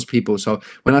became one of those people. So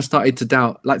when I started to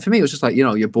doubt, like for me, it was just like,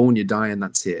 you're born, you die, and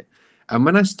that's it. And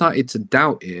when I started to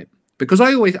doubt it, because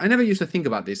I never used to think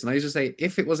about this, and I used to say,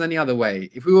 if it was any other way,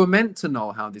 if we were meant to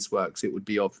know how this works, it would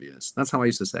be obvious. That's how I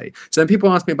used to say. So when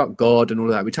people ask me about God and all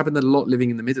of that, which happened a lot living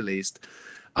in the Middle East,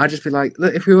 I'd just be like,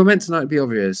 look, if we were meant to know, it'd be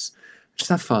obvious. Just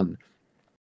have fun.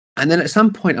 And then at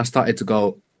some point, I started to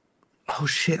go, oh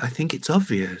shit, I think it's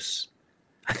obvious.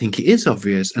 I think it is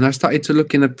obvious. And I started to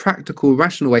look in a practical,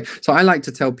 rational way. So I like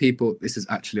to tell people, this is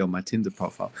actually on my Tinder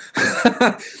profile,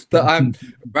 that I'm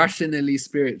rationally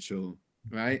spiritual,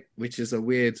 right? Which is a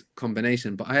weird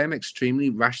combination, but I am extremely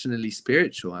rationally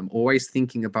spiritual. I'm always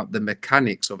thinking about the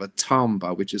mechanics of a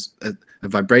timbre, which is a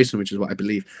vibration, which is what I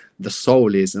believe the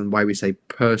soul is, and why we say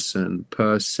person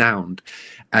per sound,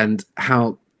 and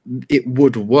how it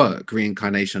would work,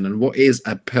 reincarnation, and what is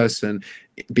a person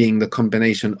being the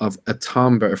combination of a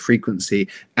timbre, a frequency,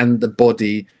 and the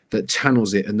body that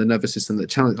channels it, and the nervous system that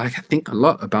channels it. Like, I think a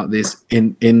lot about this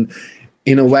in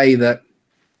a way that,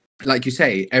 like you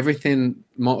say, everything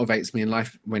motivates me in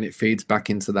life when it feeds back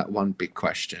into that one big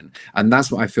question. And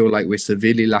that's what I feel like we're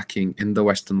severely lacking in the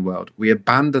Western world. We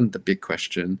abandoned the big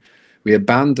question. We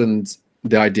abandoned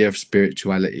the idea of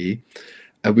spirituality.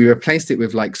 We replaced it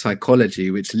with like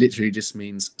psychology, which literally just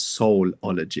means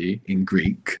soulology in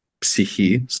Greek.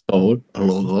 Psyche, soul,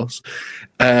 logos.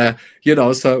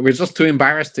 So we're just too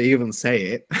embarrassed to even say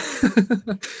it.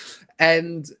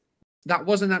 And that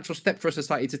was a natural step for a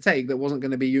society to take that wasn't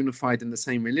going to be unified in the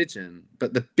same religion.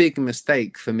 But the big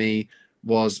mistake for me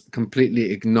was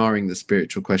completely ignoring the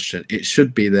spiritual question. It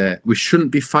should be there. We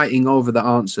shouldn't be fighting over the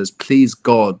answers. Please,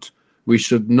 God, we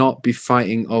should not be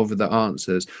fighting over the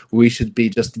answers. We should be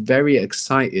just very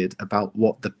excited about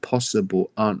what the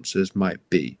possible answers might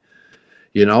be.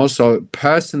 So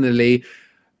personally,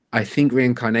 I think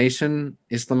reincarnation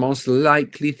is the most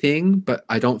likely thing, but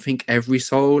I don't think every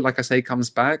soul, like I say, comes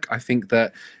back. I think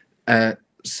that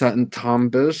certain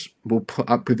timbres will put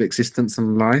up with existence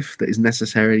and life that is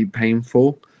necessarily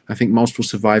painful. I think most will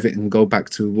survive it and go back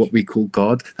to what we call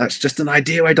God. That's just an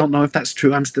idea. I don't know if that's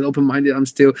true. I'm still open-minded. I'm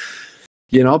still,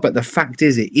 but the fact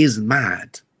is, it is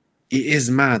mad. It is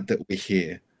mad that we're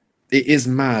here. It is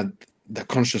mad, the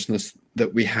consciousness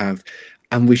that we have.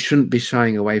 And we shouldn't be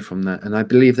shying away from that. And I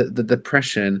believe that the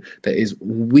depression that is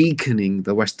weakening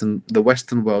the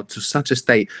Western world to such a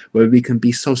state where we can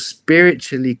be so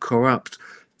spiritually corrupt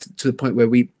to the point where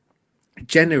we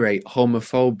generate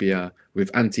homophobia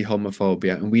with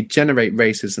anti-homophobia, and we generate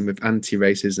racism with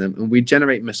anti-racism, and we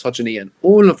generate misogyny and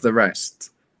all of the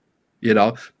rest,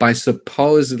 by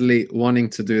supposedly wanting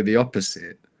to do the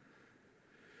opposite.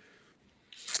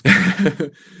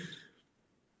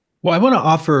 Well, I want to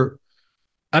offer,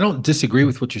 I don't disagree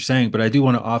with what you're saying, but I do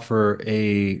want to offer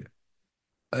a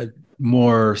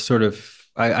more sort of,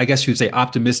 I guess you would say,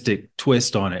 optimistic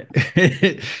twist on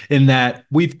it, in that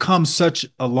we've come such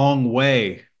a long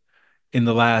way in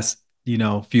the last,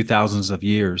 few thousands of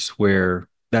years, where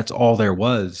that's all there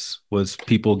was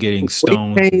people getting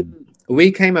stoned.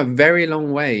 We came a very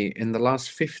long way in the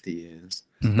last 50 years.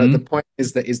 Mm-hmm. But the point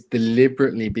is that it's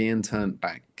deliberately being turned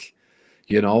back.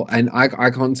 And I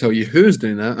can't tell you who's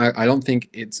doing that. I don't think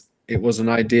it was an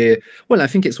idea. Well, I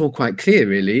think it's all quite clear,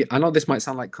 really. I know this might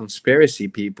sound like conspiracy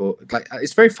people. Like,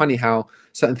 it's very funny how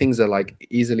certain things are like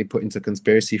easily put into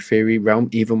conspiracy theory realm,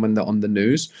 even when they're on the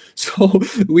news. So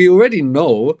we already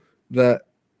know that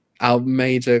our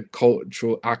major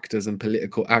cultural actors and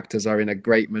political actors are in a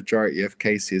great majority of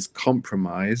cases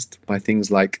compromised by things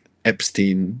like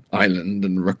Epstein Island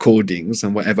and recordings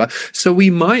and whatever. So we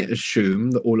might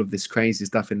assume that all of this crazy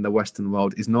stuff in the Western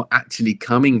world is not actually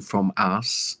coming from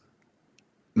us.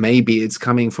 Maybe it's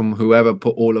coming from whoever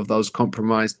put all of those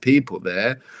compromised people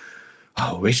there.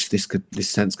 I wish this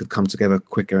sense could come together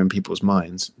quicker in people's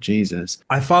minds. Jesus.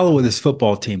 I follow this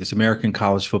football team, this American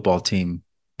college football team,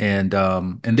 and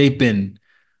they've been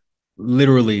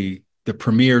literally the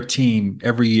premier team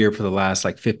every year for the last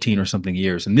like 15 or something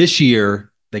years. And this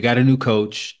year they got a new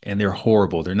coach and they're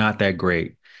horrible. They're not that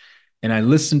great. And I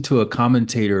listened to a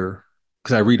commentator,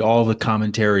 because I read all the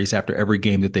commentaries after every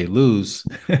game that they lose.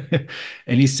 And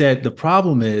he said, the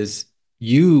problem is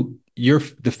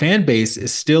the fan base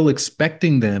is still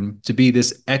expecting them to be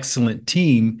this excellent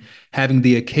team having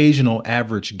the occasional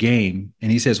average game.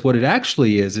 And he says, what it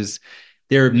actually is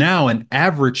they're now an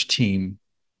average team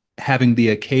having the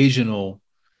occasional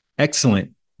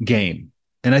excellent game.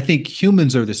 And I think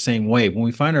humans are the same way. When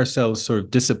we find ourselves sort of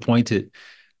disappointed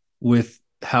with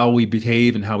how we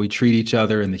behave and how we treat each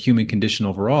other and the human condition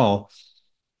overall,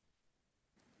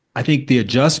 I think the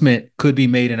adjustment could be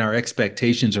made in our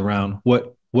expectations around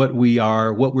what we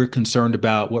are, what we're concerned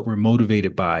about, what we're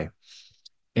motivated by.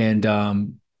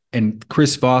 And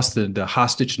Chris Voss, the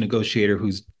hostage negotiator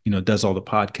who's, does all the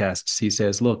podcasts, he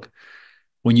says, look,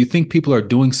 when you think people are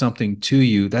doing something to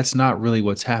you, that's not really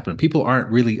what's happening. People aren't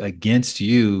really against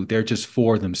you. They're just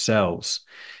for themselves.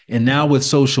 And now with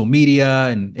social media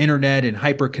and internet and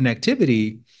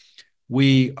hyperconnectivity,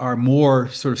 we are more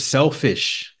sort of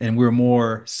selfish and we're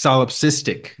more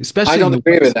solipsistic, especially. I don't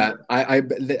agree with that.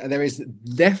 There is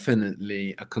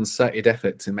definitely a concerted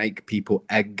effort to make people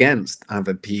against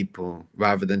other people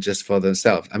rather than just for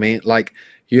themselves. I mean, like,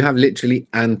 you have literally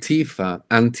Antifa,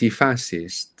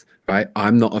 anti-fascist, right?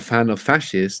 I'm not a fan of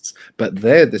fascists, but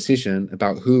their decision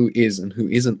about who is and who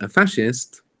isn't a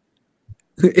fascist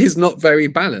is not very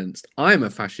balanced. I'm a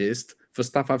fascist for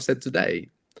stuff I've said today.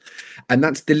 And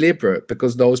that's deliberate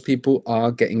because those people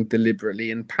are getting deliberately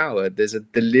empowered. There's a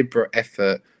deliberate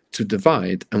effort to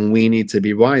divide, and we need to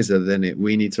be wiser than it.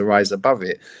 We need to rise above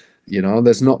it.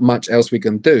 There's not much else we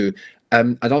can do.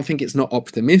 I don't think it's not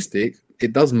optimistic.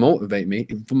 It does motivate me.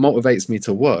 It motivates me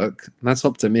to work. That's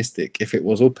optimistic. If it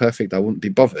was all perfect, I wouldn't be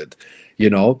bothered,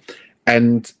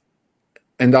 and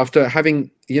after having,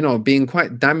 being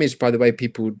quite damaged by the way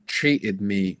people treated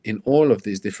me in all of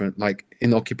these different, like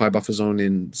in Occupy Buffer Zone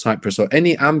in Cyprus, or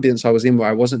any ambience I was in where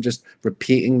I wasn't just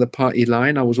repeating the party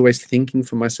line, I was always thinking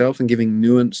for myself and giving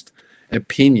nuanced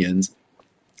opinions.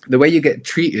 The way you get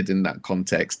treated in that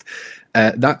context,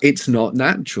 that it's not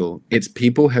natural. It's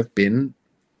people have been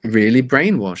really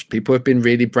brainwashed. People have been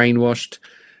really brainwashed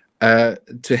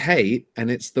to hate,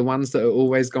 and it's the ones that are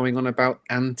always going on about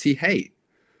anti-hate.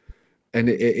 And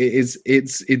it's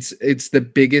the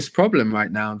biggest problem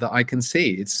right now that I can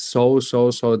see. It's so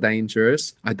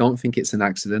dangerous. I don't think it's an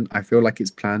accident. I feel like it's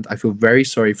planned. I feel very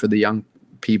sorry for the young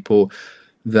people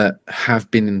that have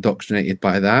been indoctrinated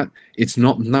by that. It's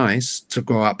not nice to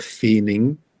grow up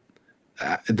feeling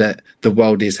that the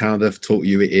world is how they've taught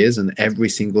you it is, and every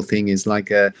single thing is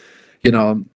like every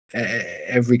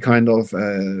kind of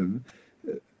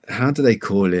how do they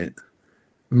call it?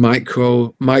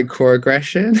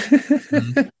 Microaggression.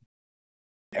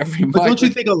 But don't you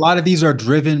think a lot of these are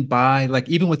driven by, like,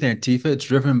 even with Antifa, it's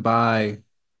driven by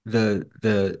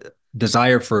the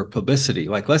desire for publicity?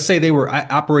 Like, let's say they were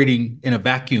operating in a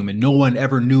vacuum and no one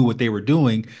ever knew what they were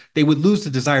doing, they would lose the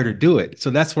desire to do it. So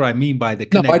that's what I mean by the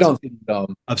connection. No, I don't think so.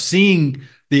 Of seeing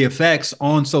the effects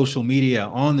on social media,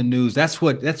 on the news. That's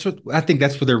what I think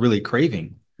that's what they're really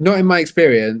craving. Not in my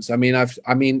experience. I mean,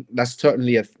 that's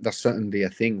certainly a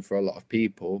thing for a lot of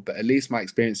people, but at least my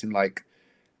experience in like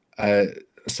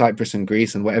Cyprus and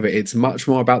Greece and whatever, it's much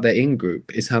more about their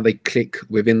in-group. It's how they click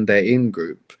within their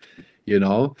in-group, a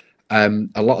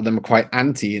lot of them are quite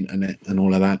anti-internet and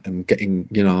all of that, and getting,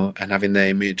 and having their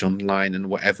image online and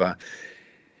whatever.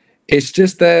 It's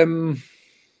just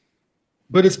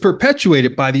but it's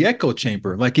perpetuated by the echo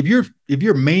chamber. Like if you're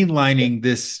mainlining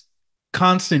this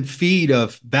constant feed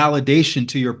of validation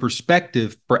to your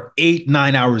perspective for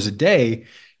 8-9 hours a day,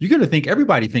 you're going to think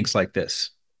everybody thinks like this.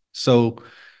 So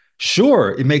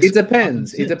sure, it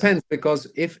depends. It depends, because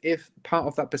if part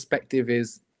of that perspective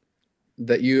is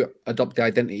that you adopt the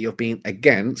identity of being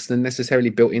against, then necessarily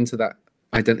built into that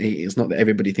identity is not that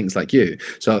everybody thinks like you.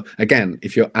 So again,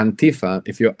 if you're Antifa,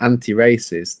 if you're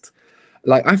anti-racist,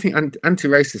 like, I think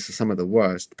anti-racists are some of the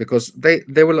worst, because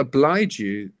they will oblige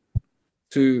you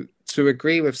to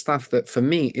agree with stuff that for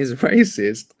me is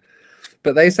racist,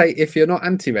 but they say if you're not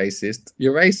anti-racist,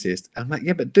 you're racist. I'm like,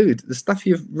 yeah, but dude, the stuff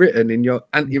you've written in your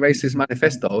anti-racist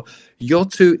manifesto, you're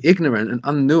too ignorant and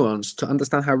unnuanced to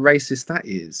understand how racist that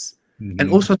is.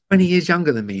 And also 20 years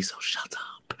younger than me, so shut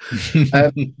up.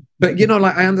 But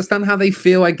like, I understand how they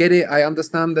feel. I get it. I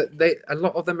understand that a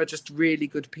lot of them are just really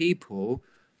good people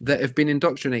that have been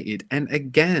indoctrinated. And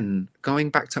again,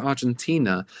 going back to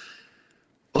Argentina,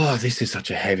 oh, this is such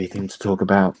a heavy thing to talk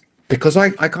about, because I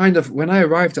kind of, when I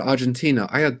arrived at Argentina,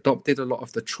 I adopted a lot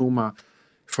of the trauma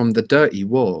from the dirty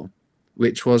war,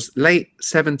 which was late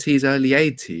 70s, early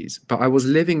 80s. But I was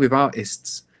living with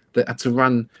artists that had to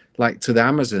run like to the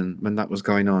Amazon when that was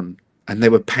going on. And they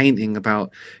were painting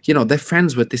about, their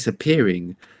friends were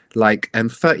disappearing. Like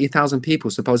 30,000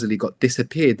 people supposedly got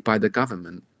disappeared by the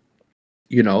government,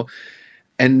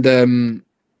 and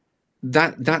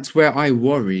that's where I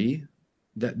worry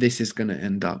that this is going to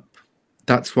end up.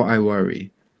 That's what I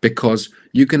worry, because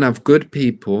you can have good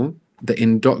people that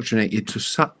indoctrinate you to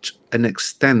such an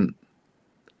extent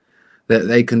that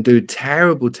they can do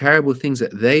terrible things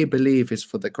that they believe is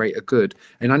for the greater good.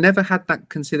 And I never had that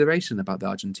consideration about the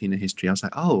Argentina history. I was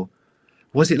like, oh,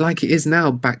 was it like it is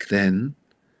now back then?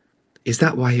 Is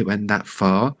that why it went that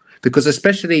far? Because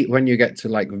especially when you get to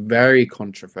like very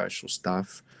controversial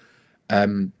stuff,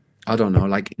 I don't know,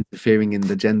 like interfering in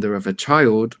the gender of a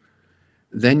child,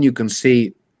 then you can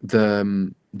see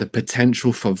the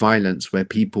potential for violence where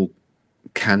people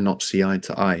cannot see eye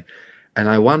to eye. And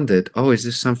I wondered, oh, is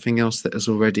this something else that has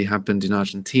already happened in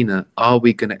Argentina? Are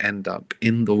we going to end up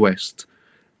in the West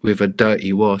with a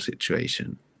dirty war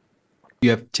situation? You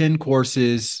have 10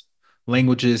 courses,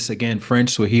 languages, again,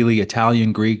 French, Swahili,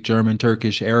 Italian, Greek, German,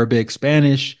 Turkish, Arabic,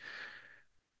 Spanish.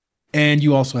 And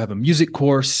you also have a music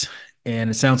course. And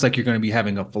it sounds like you're going to be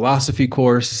having a philosophy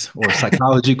course or a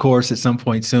psychology course at some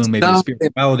point soon, maybe a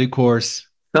spirituality course.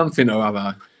 Something or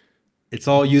other. It's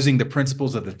all using the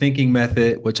principles of the thinking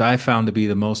method, which I found to be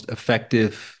the most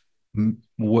effective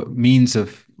means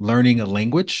of learning a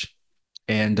language.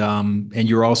 And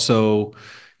you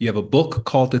have a book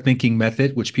called The Thinking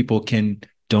Method, which people can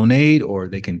donate or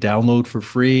they can download for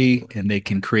free, and they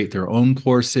can create their own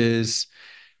courses.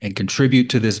 and contribute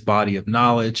to this body of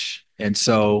knowledge. And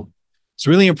so it's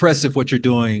really impressive what you're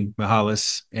doing,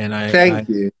 Mihalis. And Thank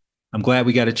you. I'm glad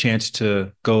we got a chance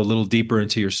to go a little deeper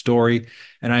into your story.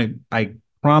 And I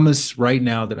promise right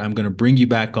now that I'm going to bring you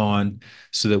back on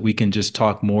so that we can just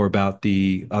talk more about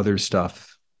the other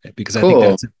stuff, because I think Cool.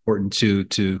 that's important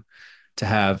to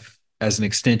have as an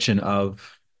extension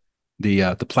of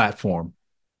the platform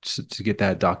to get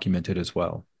that documented as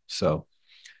well. So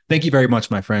thank you very much,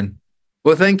 my friend.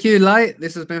 Well, thank you, Light.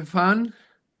 This has been fun.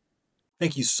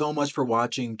 Thank you so much for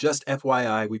watching. Just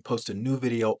FYI, we post a new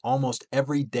video almost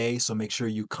every day, so make sure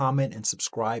you comment and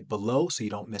subscribe below so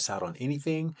you don't miss out on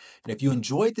anything. And if you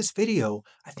enjoyed this video,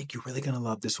 I think you're really going to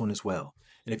love this one as well.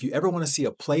 And if you ever want to see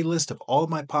a playlist of all of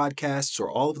my podcasts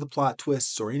or all of the plot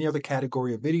twists or any other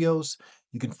category of videos,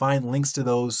 you can find links to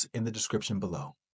those in the description below.